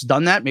anyone else has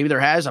done that. Maybe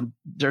there has.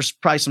 There's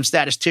probably some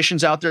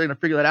statisticians out there going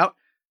to figure that out.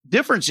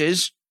 Difference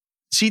is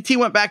CT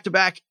went back to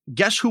back.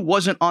 Guess who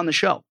wasn't on the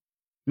show?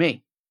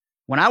 Me.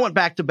 When I went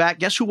back to back,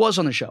 guess who was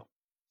on the show?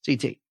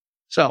 CT.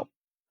 So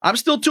I'm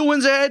still 2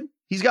 wins ahead.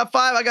 He's got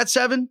 5. I got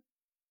 7.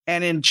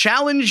 And in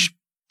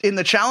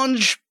the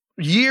challenge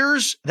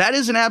years, that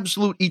is an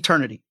absolute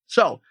eternity.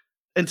 So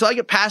until I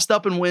get passed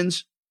up in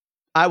wins,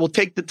 I will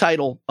take the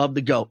title of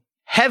the GOAT.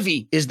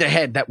 Heavy is the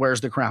head that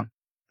wears the crown.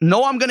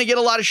 No, I'm going to get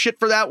a lot of shit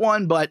for that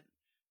one, but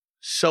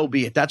so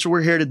be it. That's what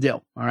we're here to do.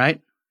 All right.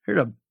 Here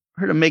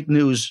to make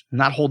news,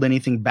 not hold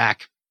anything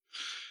back.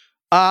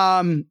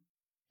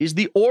 Is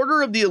the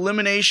order of the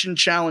elimination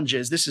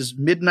challenges, this is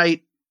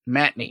Midnight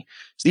Matinee,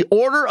 is the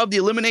order of the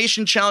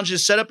elimination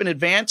challenges set up in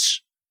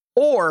advance,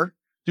 or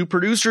do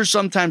producers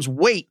sometimes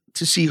wait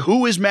to see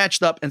who is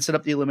matched up and set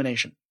up the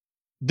elimination?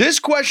 This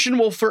question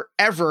will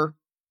forever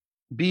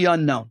be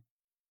unknown.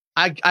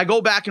 I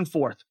go back and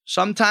forth.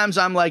 Sometimes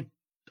I'm like,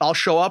 I'll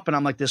show up and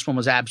I'm like, this one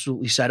was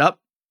absolutely set up.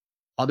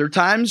 Other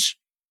times,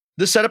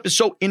 the setup is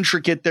so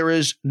intricate, there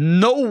is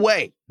no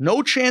way,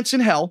 no chance in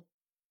hell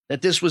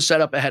that this was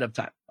set up ahead of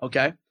time,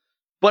 okay?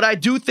 But I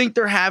do think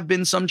there have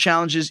been some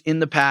challenges in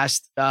the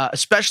past,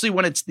 especially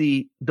when it's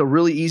the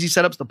really easy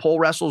setups, the pole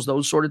wrestles,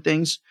 those sort of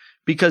things,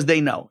 because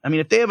they know. I mean,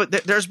 if they have,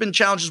 there's been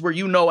challenges where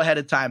you know ahead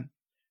of time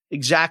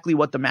exactly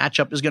what the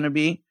matchup is going to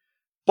be.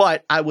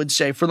 But I would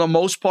say for the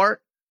most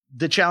part,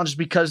 the challenges,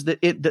 because the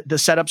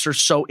setups are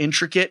so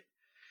intricate,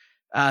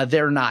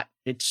 they're not.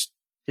 It's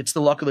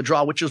the luck of the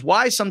draw, which is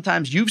why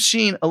sometimes you've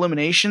seen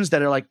eliminations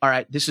that are like, all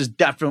right, this is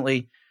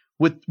definitely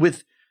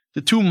with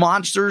the two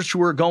monsters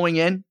who are going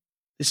in.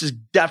 This is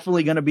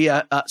definitely going to be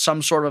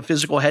some sort of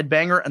physical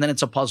headbanger, and then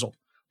it's a puzzle.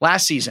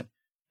 Last season,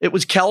 it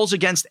was Kells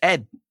against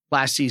Ed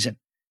last season.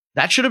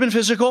 That should have been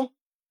physical,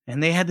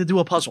 and they had to do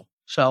a puzzle.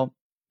 So,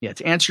 yeah,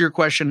 to answer your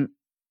question,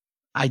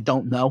 I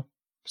don't know.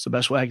 It's the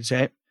best way I can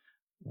say it.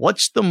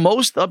 What's the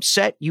most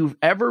upset you've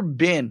ever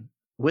been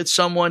with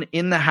someone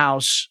in the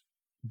house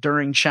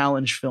during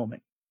challenge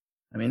filming?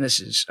 I mean, this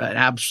is an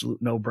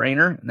absolute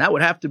no-brainer, and that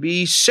would have to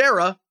be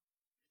Sarah,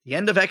 the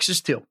end of X's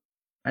 2.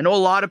 I know a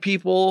lot of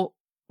people,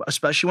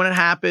 especially when it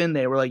happened,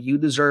 they were like, you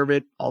deserve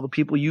it. All the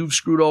people you've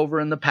screwed over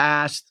in the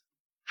past.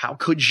 How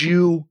could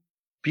you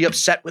be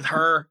upset with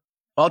her?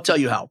 I'll tell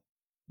you how.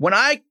 when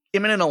I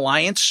am in an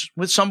alliance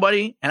with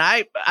somebody, and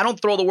I don't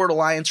throw the word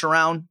alliance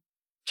around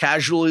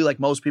casually like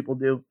most people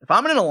do. If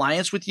I'm in an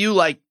alliance with you,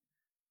 like,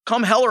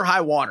 come hell or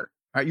high water,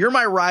 all right, you're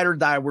my ride or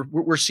die.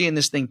 We're seeing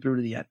this thing through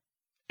to the end.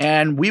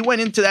 And we went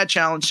into that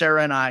challenge,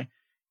 Sarah and I,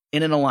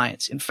 in an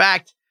alliance. In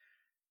fact,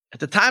 at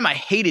the time, I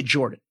hated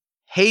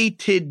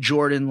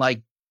Jordan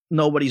like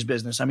nobody's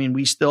business. I mean,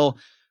 we still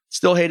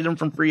hated him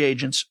from free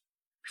agents.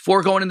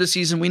 Before going into the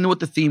season, we knew what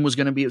the theme was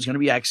going to be. It was going to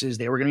be exes.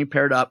 They were going to be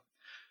paired up.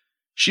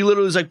 She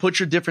literally was like, put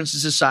your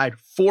differences aside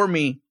for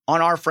me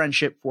on our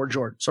friendship for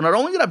Jordan. So not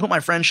only did I put my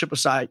friendship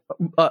aside,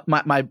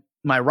 my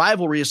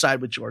rivalry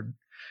aside with Jordan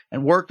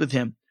and worked with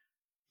him,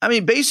 I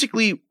mean,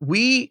 basically,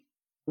 we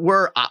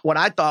were what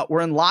I thought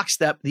were in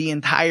lockstep the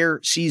entire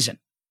season,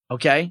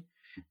 okay?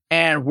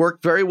 And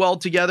worked very well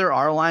together.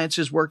 Our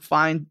alliances worked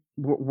fine,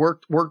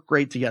 worked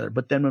great together.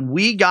 But then when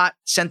we got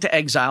sent to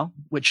exile,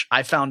 which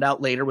I found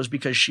out later was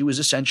because she was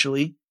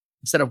essentially,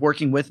 instead of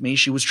working with me,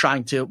 she was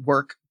trying to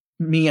work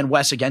me and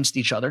Wes against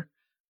each other.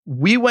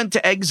 We went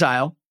to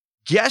exile.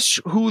 Guess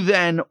who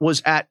then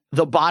was at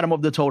the bottom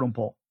of the totem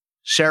pole?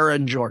 Sarah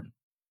and Jordan.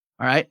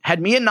 All right. Had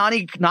me and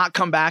Nani not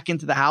come back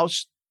into the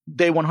house,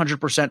 they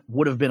 100%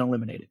 would have been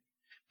eliminated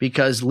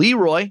because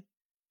Leroy,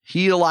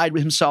 he allied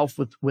with himself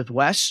with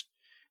Wes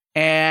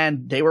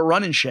and they were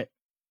running shit.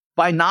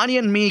 By Nani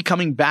and me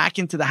coming back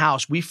into the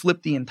house, we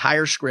flipped the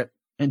entire script.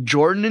 And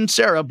Jordan and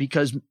Sarah,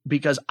 because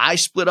I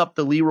split up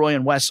the Leroy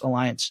and Wes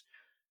alliance,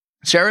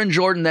 Sarah and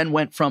Jordan then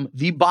went from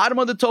the bottom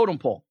of the totem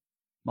pole,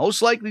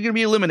 most likely going to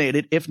be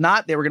eliminated. If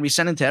not, they were going to be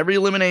sent into every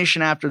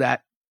elimination after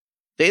that.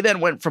 They then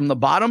went from the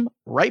bottom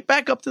right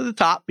back up to the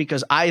top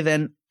because I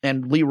then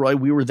and Leroy,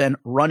 we were then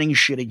running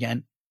shit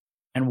again.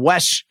 And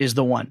Wes is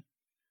the one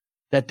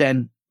that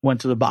then went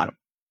to the bottom.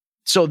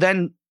 So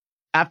then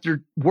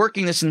after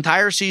working this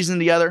entire season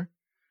together,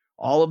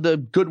 all of the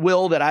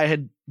goodwill that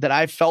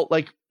I felt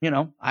like,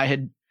 I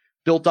had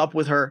built up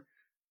with her,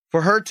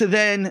 for her to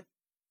then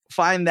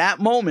find that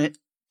moment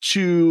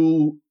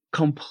to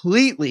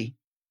completely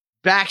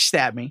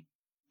backstab me,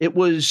 it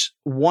was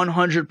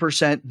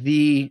 100%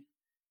 the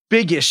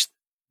biggest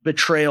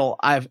betrayal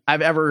I've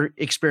ever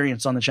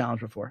experienced on the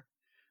challenge before,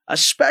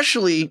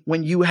 especially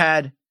when you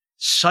had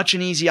such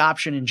an easy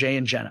option in Jay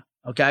and Jenna.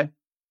 Okay.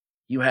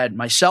 You had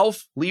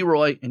myself,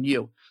 Leroy, and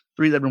you,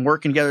 three that have been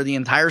working together the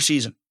entire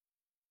season.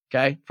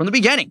 Okay. From the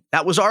beginning,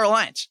 that was our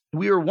alliance.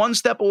 We were one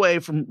step away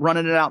from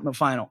running it out in the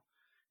final.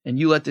 And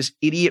you let this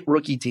idiot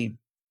rookie team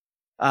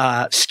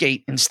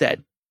skate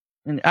instead.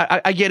 And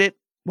I get it.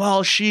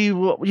 Well, she,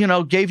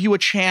 gave you a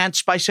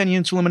chance by sending you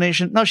into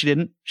elimination. No, she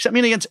didn't. She sent me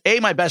in against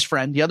my best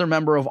friend, the other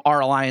member of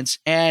our alliance.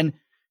 And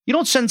you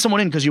don't send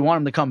someone in because you want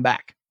him to come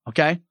back.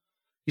 Okay.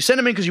 You send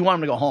him in because you want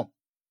him to go home.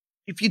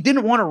 If you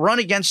didn't want to run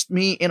against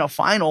me in a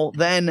final,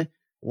 then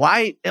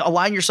why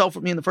align yourself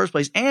with me in the first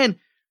place? And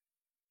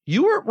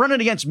you were running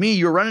against me.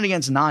 You were running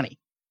against Nani.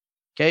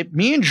 Okay.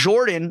 Me and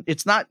Jordan,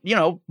 it's not,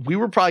 we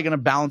were probably going to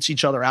balance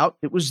each other out.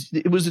 It was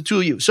the two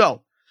of you.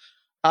 So,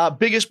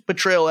 biggest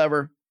betrayal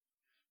ever.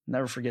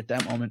 Never forget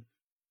that moment.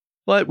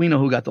 But we know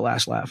who got the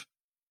last laugh.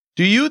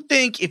 Do you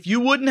think if you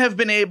wouldn't have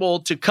been able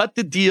to cut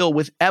the deal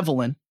with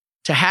Evelyn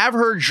to have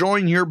her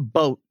join your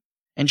boat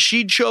and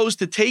she chose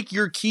to take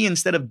your key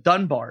instead of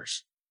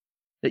Dunbar's,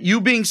 that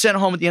you being sent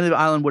home at the end of the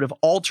island would have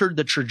altered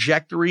the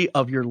trajectory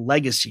of your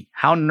legacy?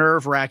 How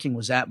nerve-wracking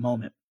was that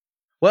moment?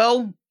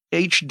 Well,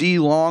 HD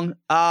Long,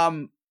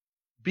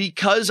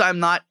 because I'm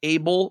not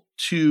able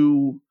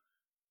to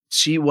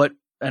see what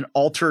an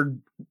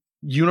altered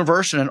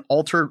universe and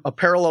a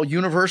parallel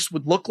universe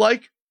would look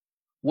like,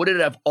 would it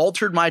have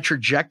altered my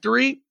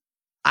trajectory?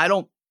 I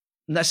don't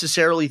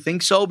necessarily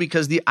think so,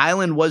 because the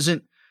island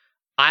wasn't,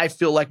 I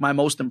feel like, my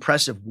most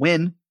impressive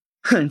win.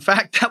 In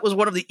fact, that was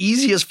one of the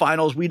easiest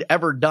finals we'd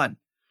ever done.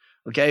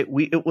 Okay.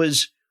 It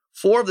was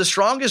 4 of the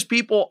strongest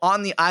people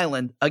on the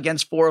island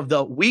against 4 of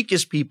the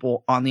weakest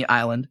people on the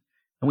island.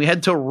 And we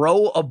had to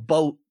row a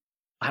boat,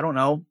 I don't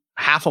know,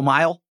 half a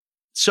mile.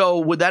 So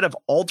would that have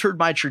altered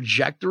my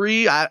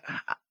trajectory?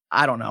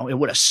 I don't know. It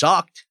would have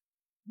sucked.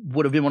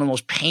 Would have been one of the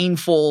most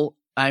painful,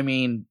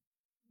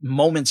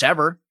 moments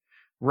ever.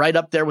 Right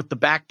up there with the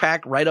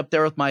backpack, right up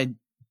there with my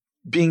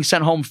being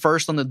sent home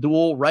first on the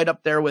duel, right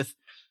up there with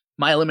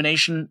my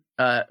elimination,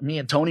 me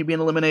and Tony being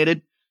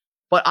eliminated.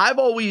 But I've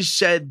always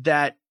said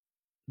that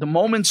the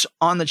moments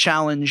on the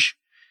challenge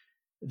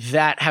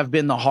that have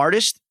been the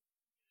hardest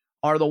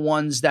are the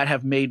ones that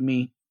have made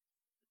me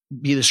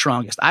be the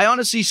strongest. I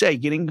honestly say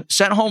getting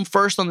sent home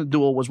first on the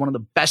duel was one of the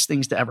best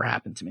things to ever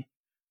happen to me,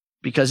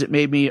 because it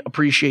made me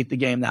appreciate the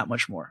game that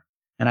much more.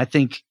 And I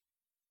think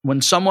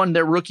when someone,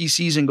 their rookie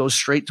season, goes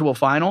straight to a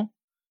final,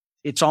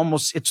 it's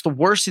the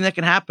worst thing that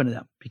can happen to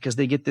them, because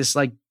they get this,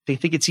 they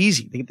think it's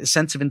easy. They get this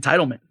sense of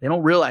entitlement. They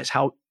don't realize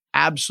how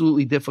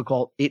absolutely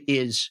difficult it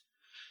is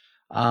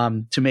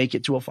to make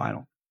it to a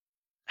final.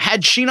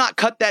 Had she not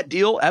cut that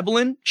deal,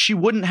 Evelyn, she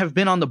wouldn't have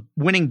been on the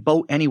winning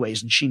boat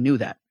anyways. And she knew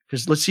that,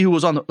 because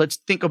let's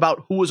think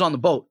about who was on the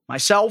boat.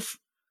 Myself,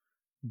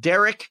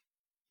 Derek,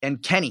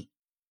 and Kenny.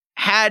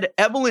 Had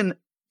Evelyn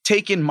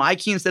taken my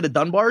key instead of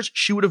Dunbar's,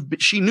 she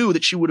knew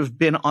that she would have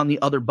been on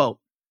the other boat.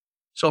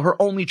 So her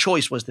only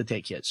choice was to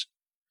take his.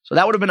 So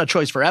that would have been a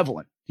choice for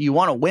Evelyn. Do you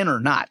want to win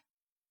or not?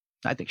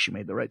 I think she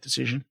made the right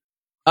decision.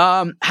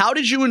 How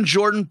did you and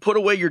Jordan put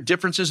away your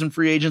differences in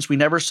free agents? We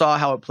never saw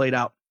how it played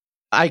out.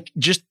 I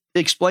just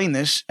explained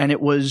this, and it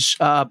was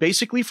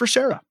basically for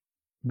Sarah.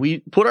 We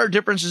put our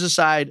differences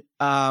aside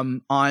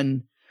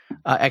on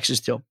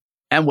X's too.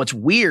 And what's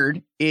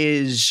weird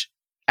is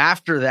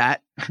after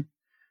that,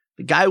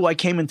 the guy who I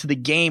came into the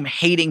game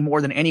hating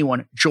more than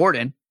anyone,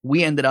 Jordan,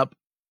 we ended up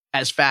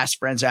as fast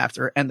friends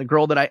after. And the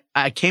girl that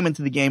I came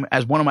into the game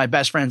as one of my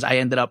best friends, I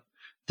ended up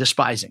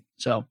despising.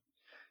 So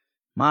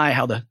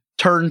how the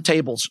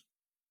turntables.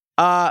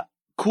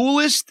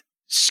 Coolest,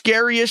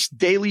 scariest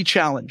daily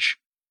challenge.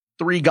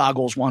 3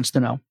 Goggles wants to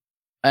know.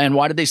 And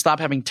why did they stop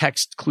having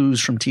text clues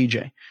from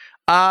TJ?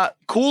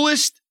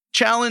 Coolest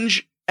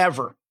challenge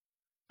ever,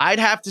 I'd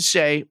have to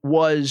say,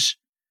 was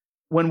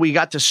when we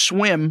got to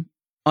swim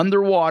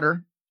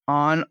underwater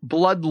on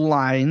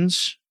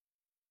bloodlines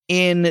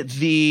in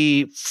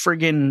the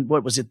friggin',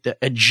 what was it? The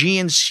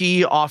Aegean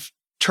Sea off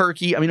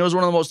Turkey. I mean, it was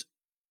one of the most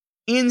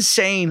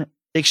insane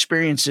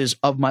experiences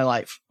of my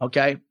life.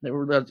 Okay. There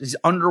were these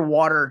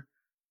underwater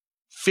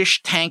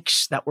fish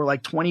tanks that were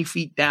like 20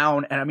 feet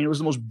down. And I mean, it was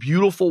the most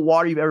beautiful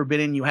water you've ever been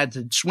in. You had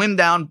to swim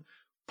down,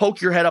 poke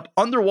your head up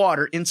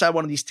underwater inside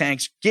one of these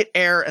tanks, get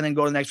air, and then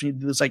go to the next one. You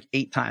do this like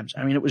 8 times.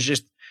 I mean, it was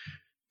just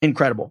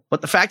incredible.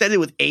 But the fact I did it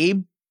with Abe,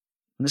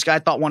 and this guy I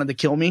thought wanted to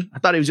kill me, I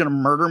thought he was going to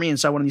murder me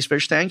inside one of these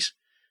fish tanks,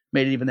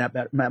 made it even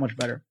that much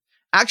better.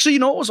 Actually, you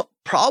know what was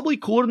probably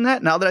cooler than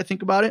that now that I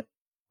think about it?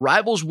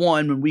 Rivals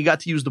won when we got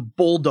to use the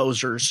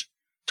bulldozers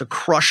to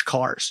crush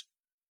cars.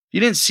 You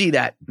didn't see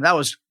that. That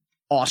was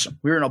awesome.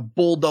 We were in a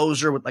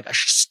bulldozer with like a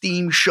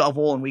steam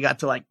shovel, and we got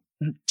to like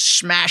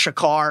smash a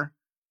car,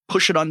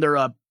 push it under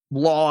a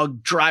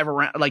log, drive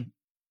around, like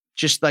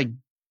just like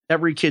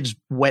every kid's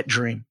wet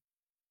dream.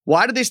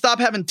 Why did they stop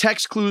having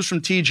text clues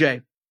from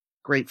TJ?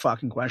 Great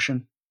fucking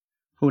question.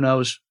 Who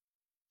knows?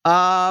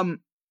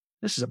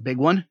 This is a big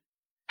one.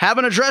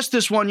 Haven't addressed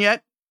this one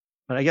yet,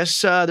 but I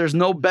guess there's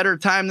no better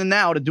time than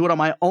now to do it on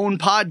my own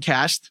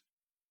podcast.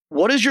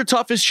 What is your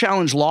toughest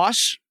challenge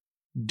loss?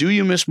 Do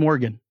you miss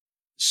Morgan?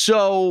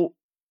 So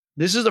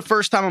this is the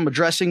first time I'm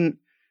addressing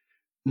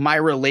my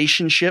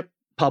relationship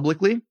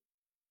publicly,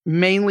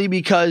 mainly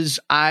because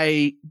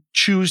I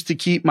choose to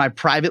keep my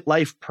private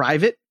life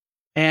private.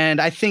 And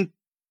I think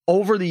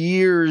over the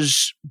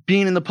years,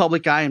 being in the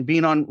public eye and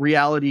being on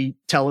reality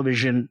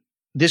television,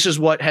 this is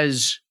what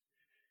has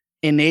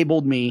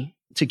enabled me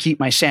to keep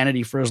my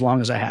sanity for as long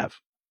as I have.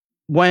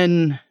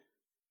 When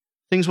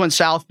things went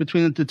south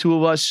between the two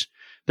of us,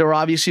 there were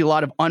obviously a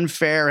lot of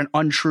unfair and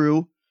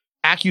untrue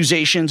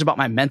accusations about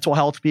my mental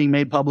health being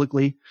made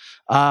publicly.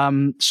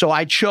 So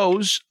I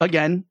chose,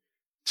 again,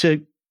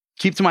 to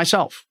keep to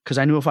myself, because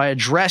I knew if I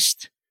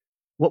addressed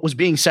what was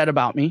being said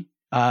about me,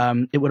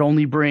 it would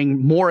only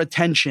bring more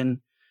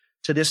attention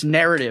to this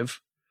narrative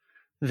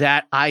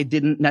that I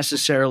didn't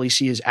necessarily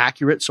see as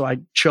accurate. So I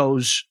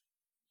chose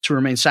to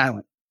remain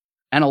silent.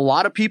 And a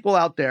lot of people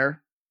out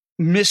there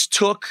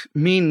mistook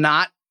me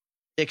not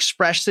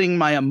expressing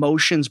my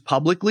emotions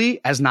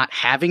publicly as not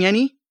having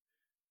any.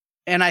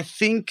 And I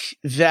think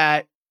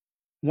that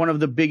one of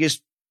the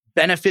biggest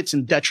benefits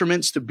and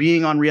detriments to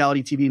being on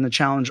reality TV and the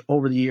challenge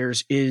over the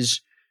years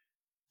is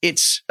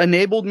it's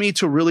enabled me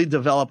to really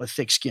develop a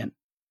thick skin.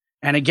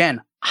 And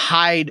again,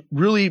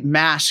 really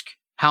mask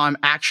how I'm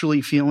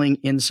actually feeling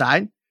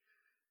inside.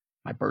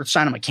 My birth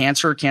sign, I'm a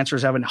Cancer.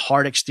 Cancers have a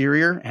hard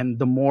exterior, and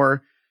the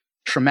more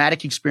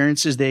traumatic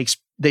experiences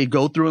they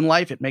go through in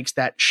life, it makes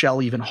that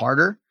shell even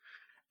harder.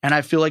 And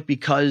I feel like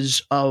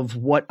because of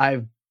what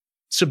I've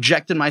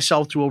subjected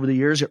myself to over the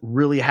years, it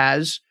really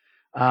has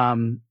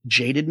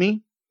jaded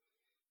me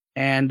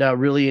and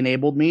really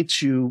enabled me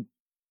to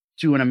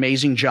do an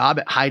amazing job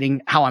at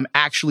hiding how I'm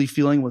actually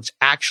feeling, what's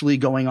actually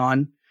going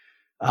on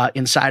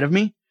inside of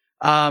me.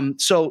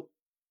 So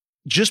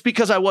just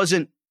because I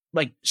wasn't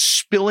like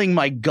spilling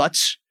my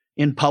guts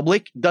in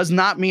public does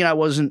not mean I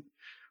wasn't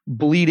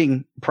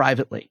bleeding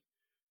privately.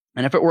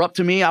 And if it were up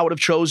to me, I would have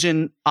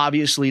chosen,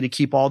 obviously, to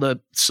keep all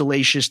the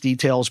salacious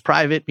details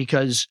private,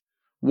 because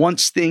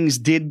once things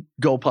did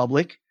go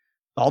public,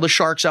 all the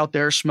sharks out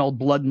there smelled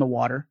blood in the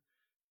water.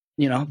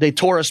 You know, they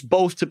tore us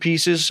both to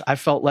pieces. I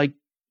felt like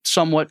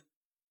somewhat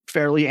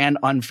fairly and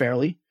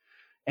unfairly.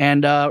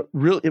 And it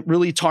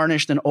really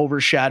tarnished and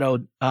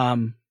overshadowed,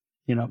 some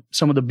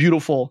of the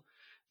beautiful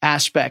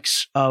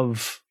aspects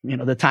of,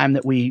 the time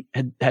that we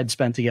had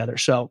spent together.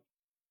 So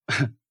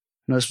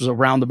this was a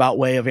roundabout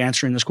way of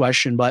answering this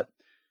question, but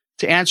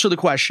to answer the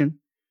question,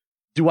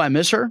 do I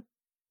miss her?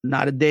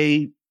 Not a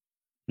day,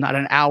 not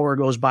an hour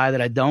goes by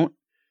that I don't.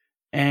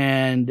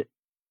 And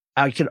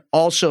I could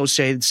also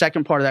say the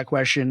second part of that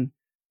question,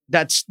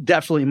 that's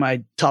definitely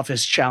my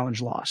toughest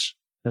challenge loss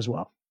as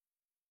well.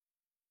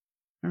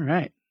 All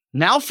right.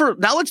 Now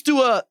let's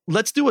do a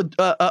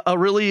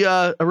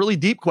really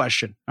deep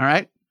question. All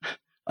right.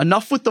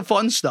 Enough with the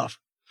fun stuff.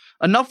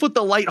 Enough with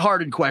the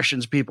lighthearted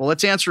questions, people.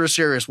 Let's answer a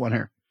serious one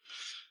here.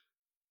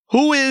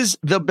 Who is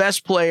the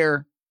best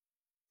player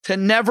to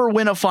never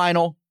win a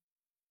final?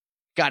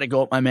 Got to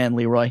go with my man,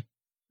 Leroy.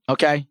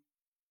 Okay?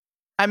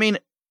 I mean,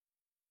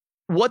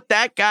 what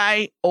that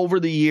guy over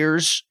the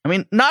years, I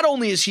mean, not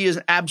only is he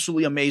an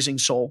absolutely amazing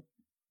soul,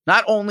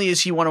 not only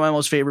is he one of my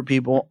most favorite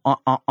people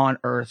on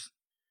earth,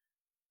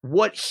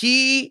 what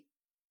he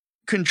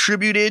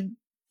contributed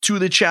to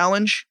the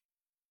challenge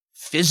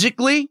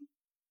physically,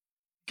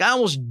 guy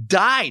almost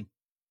died.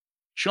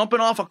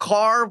 Jumping off a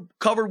car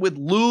covered with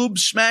lube,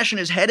 smashing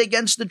his head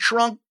against the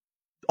trunk,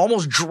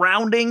 almost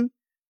drowning,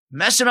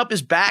 messing up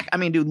his back. I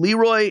mean, dude,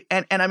 Leroy,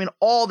 and I mean,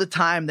 all the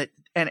time that,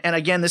 and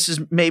again, this is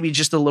maybe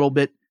just a little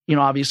bit,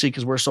 obviously,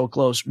 because we're so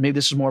close. Maybe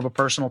this is more of a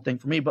personal thing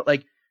for me, but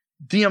like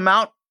the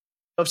amount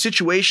of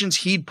situations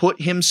he'd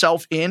put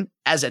himself in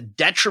as a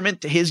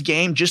detriment to his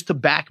game just to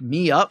back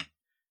me up.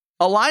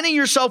 Aligning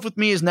yourself with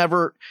me is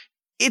never,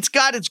 it's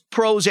got its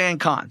pros and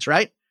cons,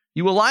 right?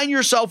 You align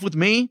yourself with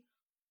me,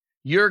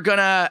 you're going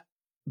to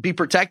be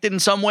protected in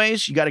some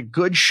ways. You got a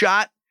good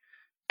shot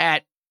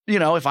at,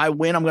 if I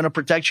win, I'm going to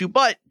protect you.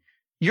 But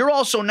you're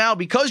also now,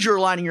 because you're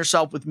aligning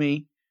yourself with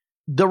me,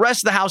 the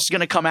rest of the house is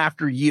going to come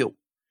after you.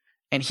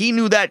 And he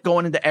knew that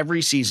going into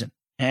every season.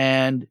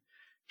 And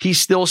he's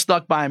still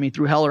stuck by me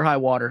through hell or high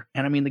water.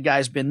 And I mean, the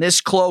guy's been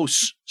this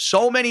close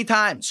so many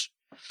times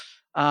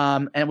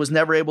and was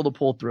never able to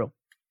pull through.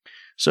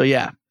 So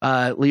yeah,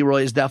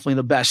 Leroy is definitely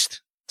the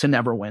best to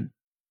never win.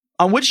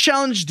 On which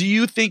challenge do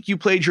you think you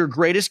played your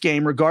greatest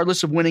game,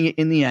 regardless of winning it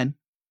in the end?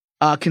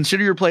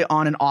 Consider your play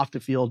on and off the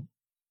field.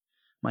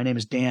 My name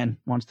is Dan,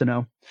 wants to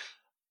know.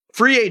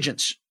 Free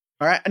agents.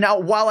 All right. Now,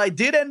 while I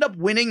did end up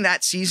winning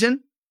that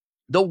season,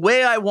 the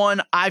way I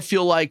won, I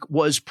feel like,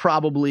 was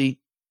probably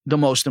the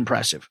most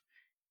impressive.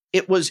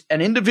 It was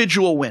an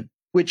individual win,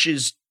 which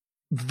is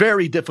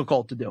very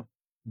difficult to do.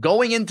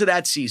 Going into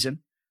that season,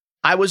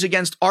 I was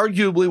against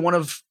arguably one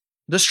of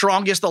the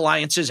strongest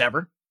alliances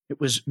ever. It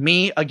was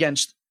me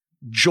against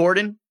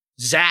Jordan,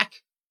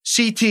 Zach,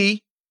 CT,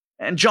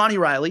 and Johnny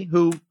Riley,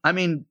 who, I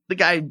mean, the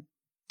guy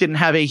didn't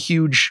have a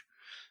huge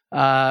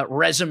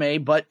resume,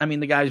 but I mean,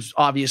 the guy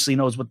obviously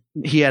knows what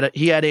he had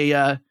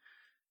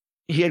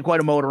quite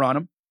a motor on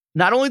him.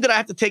 Not only did I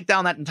have to take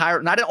down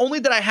not only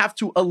did I have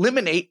to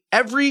eliminate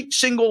every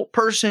single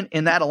person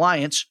in that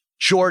alliance,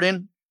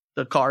 Jordan,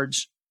 the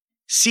cards,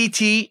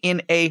 CT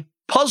in a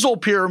puzzle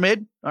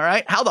pyramid. All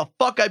right. How the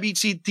fuck I beat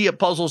CT at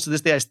puzzles to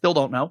this day, I still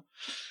don't know.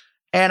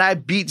 And I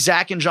beat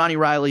Zach and Johnny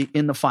Riley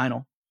in the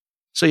final.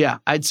 So yeah,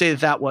 I'd say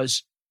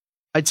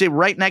I'd say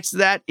right next to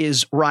that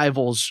is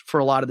Rivals for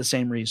a lot of the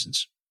same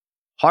reasons.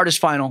 Hardest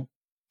final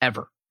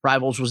ever.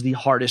 Rivals was the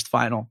hardest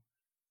final.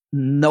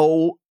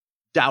 No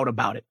doubt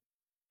about it.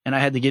 And I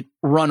had to get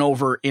run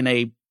over in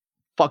a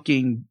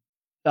fucking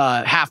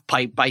half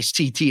pipe by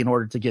CT in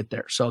order to get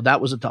there. So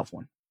that was a tough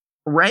one.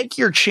 Rank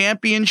your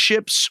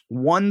championships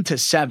 1 to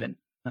 7.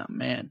 Oh,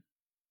 man.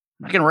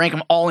 I'm not going to rank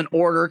them all in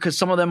order because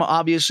some of them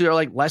obviously are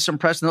like less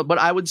impressive. But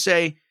I would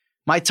say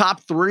my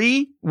top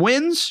 3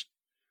 wins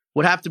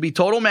would have to be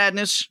Total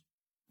Madness,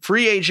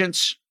 Free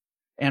Agents,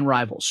 and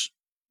Rivals.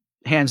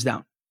 Hands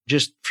down.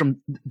 Just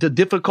from the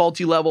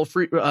difficulty level,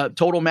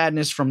 Total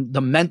Madness, from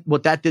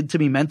what that did to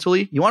me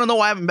mentally. You want to know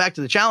why I haven't been back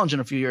to the challenge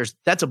in a few years?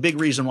 That's a big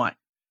reason why.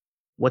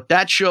 What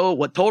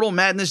Total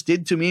Madness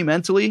did to me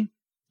mentally,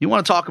 you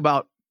want to talk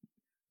about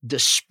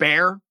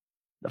despair,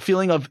 the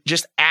feeling of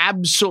just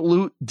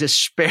absolute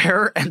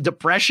despair and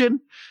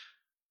depression.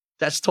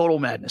 That's Total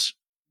Madness.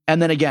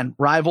 And then again,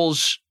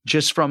 Rivals,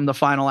 just from the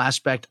final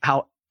aspect,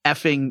 how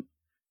effing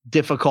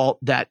difficult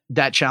that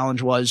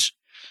challenge was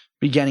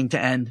beginning to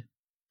end.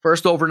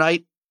 First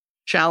overnight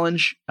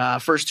challenge,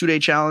 first 2-day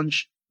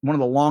challenge, one of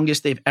the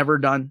longest they've ever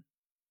done.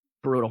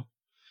 Brutal.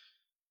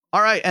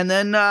 All right. And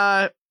then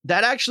that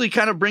actually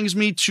kind of brings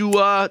me to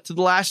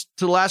the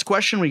last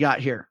question we got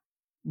here.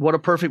 What a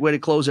perfect way to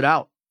close it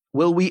out.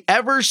 Will we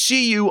ever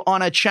see you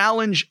on a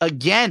challenge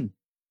again?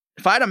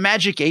 If I had a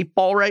magic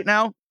 8-ball right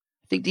now,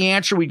 I think the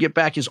answer we get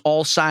back is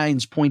all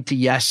signs point to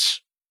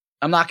yes.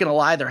 I'm not going to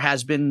lie. There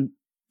has been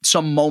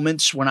some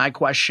moments when I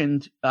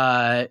questioned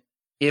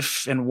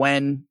if and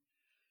when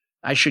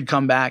I should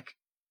come back.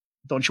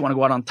 Don't you want to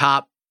go out on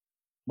top?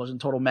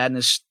 Wasn't Total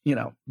Madness,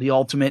 the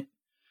ultimate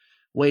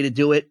way to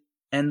do it?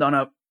 End on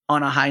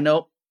a high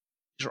note.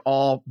 These are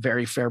all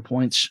very fair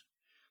points.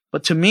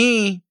 But to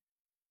me,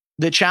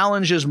 the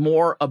challenge is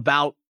more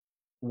about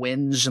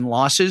wins and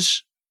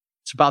losses.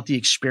 It's about the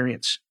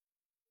experience.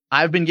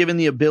 I've been given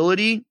the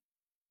ability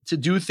to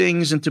do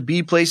things and to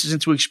be places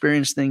and to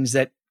experience things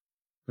that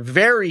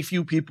very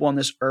few people on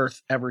this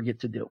earth ever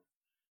get to do.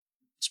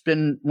 It's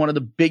been one of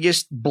the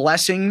biggest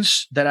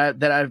blessings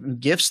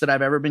gifts that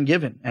I've ever been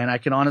given. And I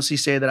can honestly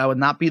say that I would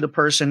not be the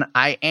person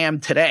I am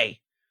today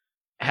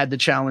had the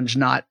challenge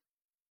not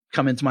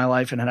come into my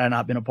life and had I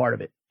not been a part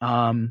of it.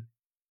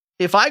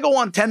 If I go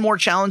on 10 more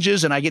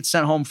challenges and I get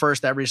sent home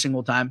first every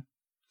single time,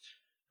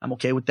 I'm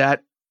okay with that.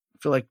 I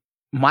feel like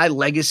my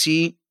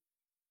legacy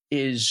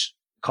is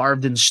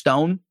carved in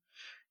stone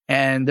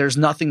and there's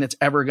nothing that's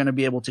ever going to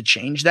be able to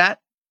change that.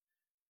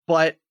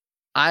 But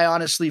I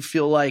honestly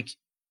feel like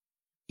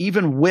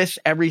even with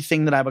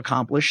everything that I've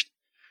accomplished,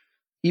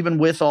 even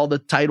with all the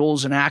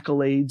titles and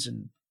accolades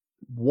and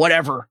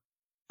whatever,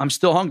 I'm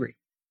still hungry.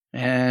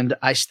 And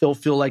I still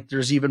feel like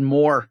there's even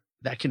more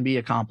that can be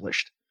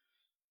accomplished.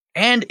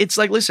 And it's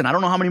like, listen, I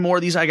don't know how many more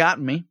of these I got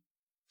in me.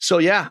 So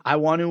yeah, I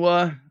want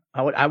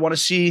to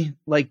see,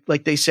 like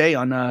they say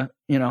on,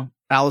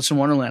 Alice in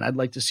Wonderland, I'd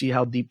like to see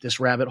how deep this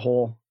rabbit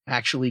hole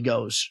actually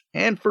goes.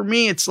 And for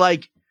me, it's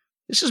like,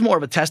 this is more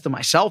of a test of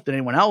myself than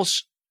anyone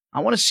else. I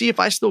want to see if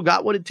I still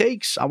got what it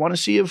takes. I want to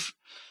see if,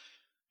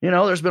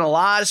 there's been a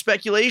lot of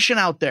speculation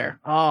out there.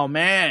 Oh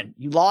man,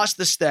 you lost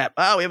the step.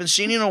 Oh, we haven't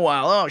seen you in a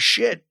while. Oh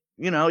shit.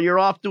 You're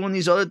off doing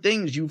these other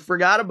things. You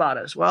forgot about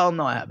us. Well,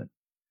 no, I haven't.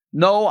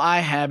 No, I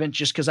haven't.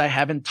 Just because I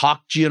haven't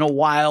talked to you in a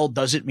while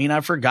doesn't mean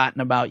I've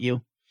forgotten about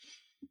you.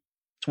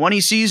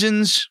 20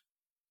 seasons,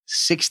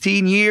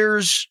 16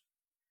 years,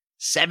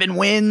 7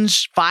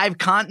 wins, 5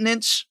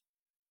 continents,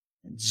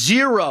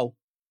 0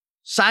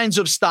 signs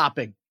of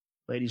stopping,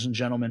 ladies and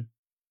gentlemen.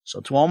 So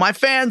to all my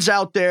fans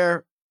out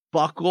there,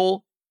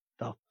 buckle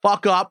the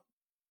fuck up.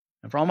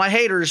 And for all my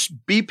haters,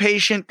 be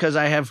patient because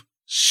I have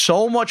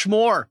so much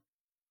more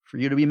for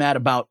you to be mad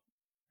about.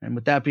 And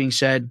with that being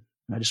said,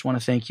 I just want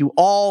to thank you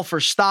all for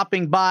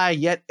stopping by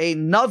yet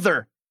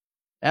another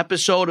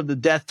episode of the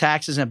Death,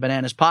 Taxes, and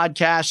Bananas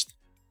podcast,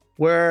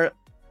 where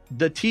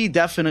the tea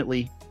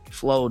definitely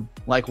flowed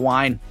like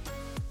wine.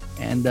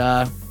 And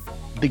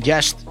the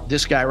guest,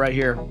 this guy right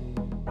here,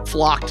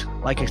 flocked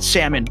like a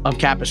salmon of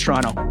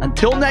Capistrano.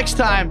 Until next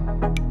time,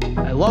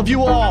 I love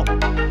you all.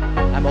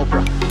 I'm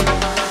Oprah.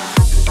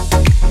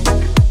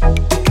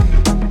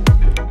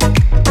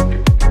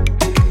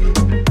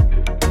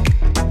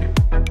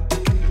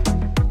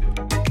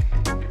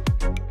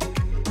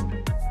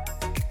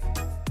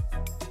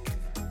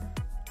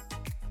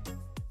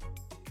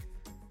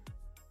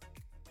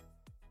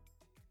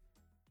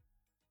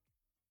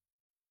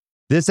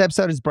 This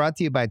episode is brought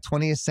to you by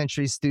 20th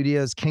Century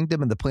Studios'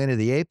 Kingdom of the Planet of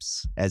the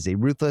Apes. As a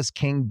ruthless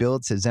king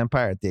builds his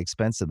empire at the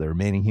expense of the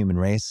remaining human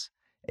race,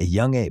 a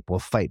young ape will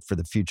fight for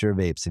the future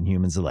of apes and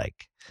humans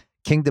alike.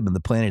 Kingdom of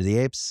the Planet of the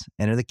Apes.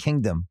 Enter the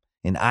kingdom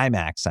in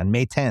IMAX on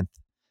May 10th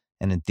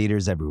and in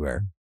theaters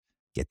everywhere.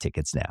 Get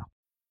tickets now.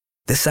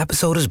 This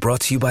episode is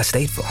brought to you by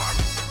State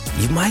Farm.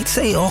 You might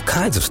say all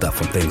kinds of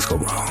stuff when things go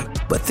wrong,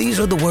 but these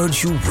are the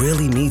words you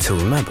really need to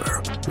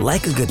remember.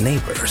 Like a good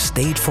neighbor,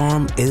 State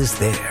Farm is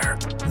there.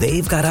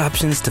 They've got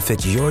options to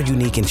fit your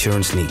unique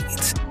insurance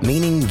needs,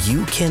 meaning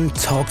you can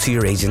talk to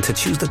your agent to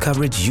choose the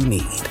coverage you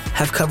need,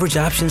 have coverage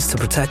options to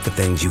protect the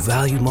things you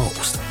value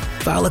most,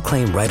 file a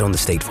claim right on the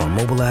State Farm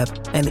mobile app,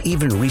 and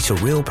even reach a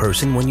real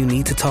person when you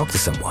need to talk to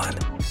someone.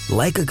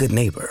 Like a good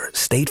neighbor,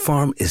 State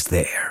Farm is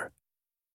there.